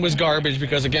first one was garbage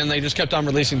because again they just kept on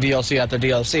releasing DLC after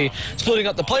DLC, splitting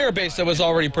up the player base that was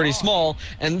already pretty small,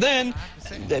 and then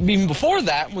even before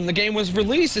that, when the game was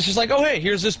released, it's just like, oh hey,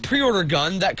 here's this pre-order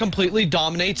gun that completely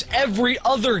dominates every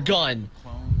other gun.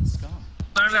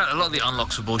 A lot of the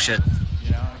unlocks were bullshit.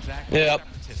 Yep.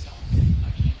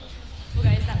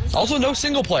 Also, no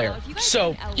single player,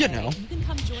 so you know. You can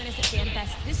come join us at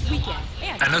FanFest this weekend.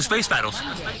 And no space battles.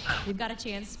 We've got a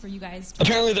chance for you guys to.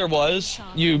 Apparently there was.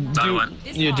 You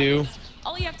do.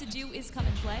 All you have to do is come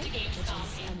and play, which is,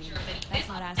 I mean, that's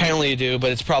not asking. Apparently you do,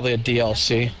 but it's probably a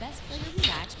DLC.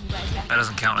 That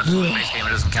doesn't count. As a base game, it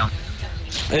doesn't count.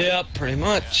 Yep, pretty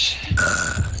much.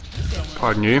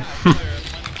 Pardon you.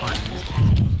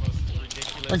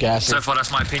 Or gassy. So far,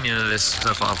 that's my opinion of this.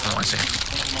 So far, from what I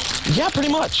see. Yeah, pretty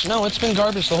much. No, it's been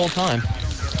garbage the whole time.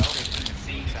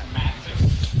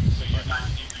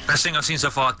 Best thing I've seen so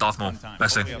far, Darth Maul.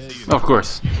 Best thing. Of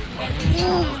course.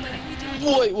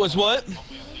 Wait, was what?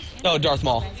 Oh, Darth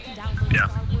Maul. Yeah.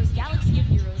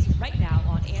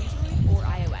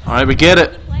 Alright, we get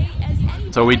it.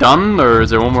 So are we done, or is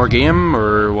there one more game,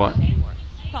 or what?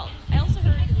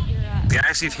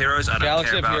 Galaxy of Heroes, I don't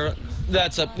care about.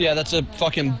 That's a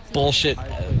fucking bullshit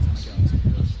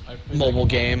mobile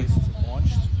game.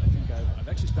 I've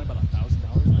actually spent about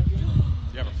 $1,000 on that game.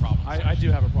 You have a problem. I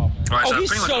do have a problem. Right, oh,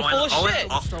 he's so full of shit.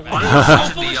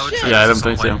 Yeah, I don't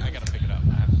think so.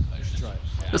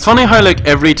 It's funny how like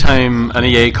every time an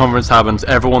EA conference happens,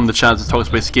 everyone in the chat talks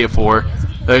about Skate 4.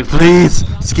 They're like, please,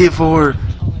 Skate 4.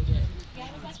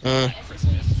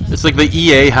 It's like the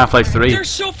EA Half-Life 3. They're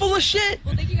so full of shit.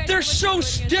 They're so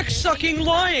stick-sucking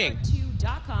lying.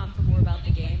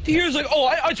 Here's like, oh,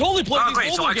 I totally played these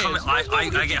great, so I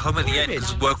get home at the end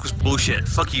because work was bullshit.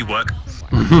 Fuck you, work.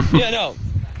 Yeah, no.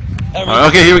 Right,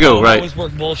 okay, here we go. Right.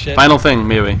 Work bullshit. Final thing,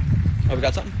 maybe. Oh, we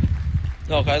got something?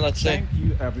 Okay, let's see. Thank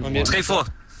you, everyone. Skate 4.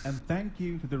 And thank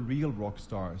you to the real rock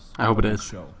stars. I hope it is.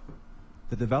 Show.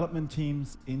 The development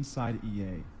teams inside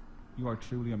EA. You are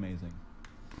truly amazing.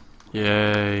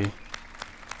 Yay.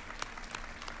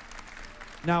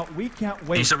 Now, we can't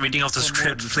wait. Can you start reading off the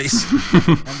script, please?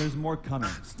 And there's more coming.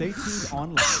 Stay tuned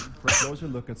online for a closer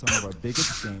look at some of our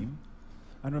biggest game.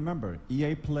 And remember,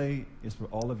 EA Play is for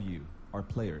all of you, our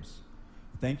players.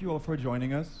 Thank you all for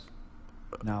joining us.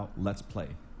 Now, let's play.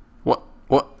 What?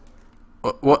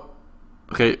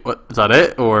 Okay, what? Is that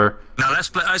it, or? Now, let's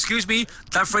play. Excuse me,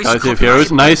 that phrase Galaxy of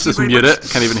Heroes. Nice, just mute it.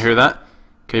 Can't even hear that.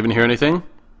 Can't even hear anything.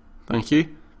 Thank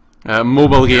you.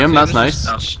 Mobile game, that's nice.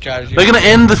 They're gonna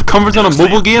end the conference on a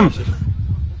mobile game.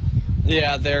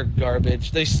 Yeah, they're garbage.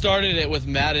 They started it with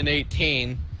Madden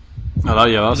 18. Oh,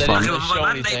 yeah, that's fun.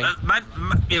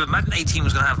 Madden 18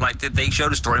 was gonna have like, did they show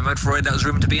the story mode for it that was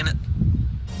rumored to be in it?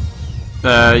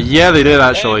 Yeah, they did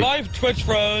actually. Hey, my Twitch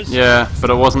froze. Yeah, but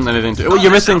it wasn't anything to. Oh,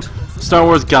 you're missing Star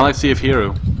Wars Galaxy of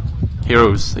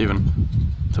Heroes, even.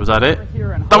 So was that it?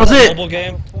 That was it. Mobile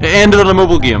game. It ended on a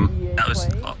mobile game. That was.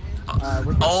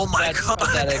 Oh my god,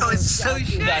 that was so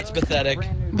shit. That's pathetic.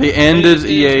 They ended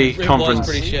EA it was conference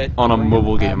pretty shit. on a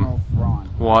mobile game.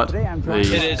 What? They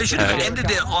should have ended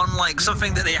it on like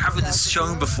something that they haven't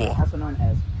shown before.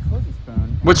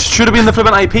 Which should have been the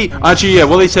flippant IP. Actually, yeah,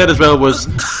 what they said as well was,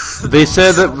 they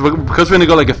said that because we only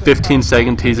got like a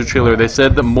 15-second teaser trailer, they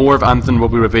said that more of Anthem will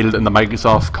be revealed in the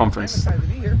Microsoft conference.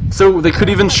 So they could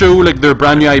even show like their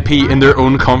brand new IP in their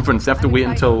own conference. They have to wait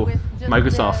until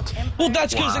Microsoft. Well,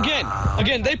 that's because again,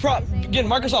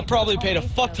 Microsoft probably paid a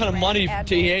fuck ton of money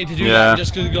to EA to do that,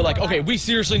 just because they go like, okay, we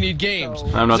seriously need games.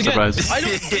 I'm not surprised. I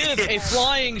don't give a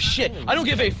flying shit. I don't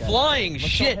give a flying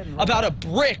shit about a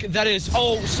brick that is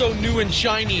so new and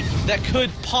shiny that could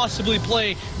possibly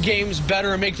play games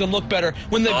better and make them look better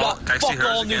when they've got fuck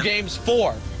all new games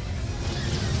for.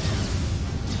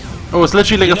 Oh, it's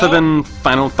literally like a flippin'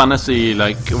 Final Fantasy,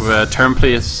 like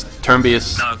turn-based thing.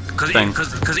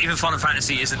 Because even Final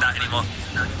Fantasy isn't that anymore.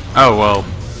 Oh well,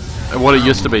 what it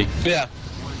used to be. Yeah.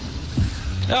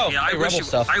 Oh, yeah, I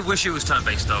wish it was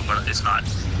turn-based though, but it's not.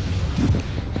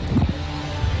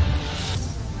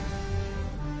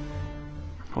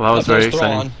 Well, that was very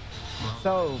exciting.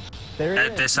 So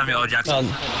there's Samuel L. Jackson.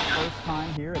 First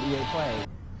time here at EA Play.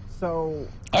 So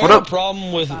I got a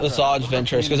problem with Asajj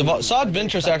Ventress because Asajj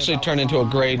Ventress actually turned into a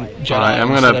great Jedi. Alright,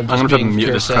 I'm gonna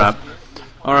mute this crap.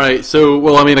 Alright, so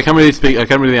well, I mean, I can't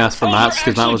really ask for Matt's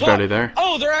because Matt was barely there.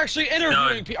 Oh, they're actually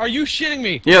interviewing people. Are you shitting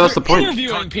me? Yeah, that's the point.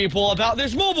 Interviewing people about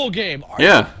this mobile game.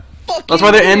 Yeah, that's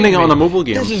why they're ending it on a mobile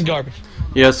game. This is garbage.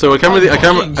 Yeah, so I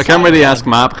can't really ask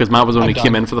Matt because Matt was only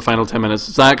came in for the final 10 minutes.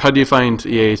 Zach, how do you find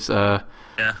EA's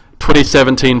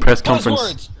 2017 press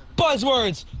conference?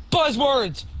 Buzzwords.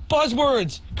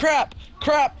 Crap.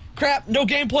 No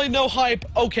gameplay, no hype.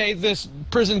 Okay, this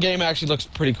prison game actually looks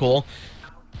pretty cool.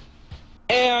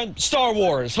 And Star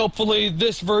Wars. Hopefully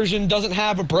this version doesn't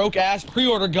have a broke-ass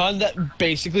pre-order gun that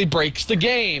basically breaks the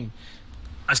game.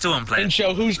 I still won't play it. And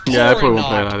show who's playing. Yeah, I probably won't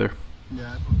play it either.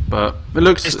 But it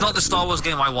looks. It's not the Star Wars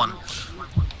game I want.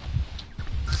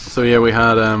 So yeah, we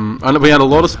had a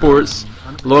lot of sports,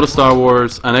 a lot of Star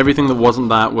Wars, and everything that wasn't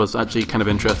that was actually kind of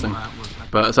interesting.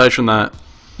 But aside from that,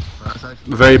 a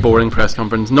very boring press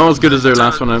conference. Not as good as their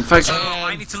last one. In fact,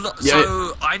 I need to look.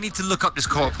 So I need to look up this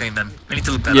co-op game then. I need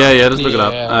to look that up. Yeah, just look it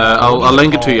up. I'll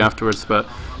link it to you afterwards. But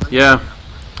yeah,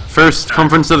 first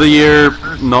conference of the year,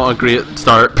 not a great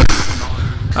start.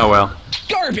 Oh well.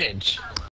 Garbage.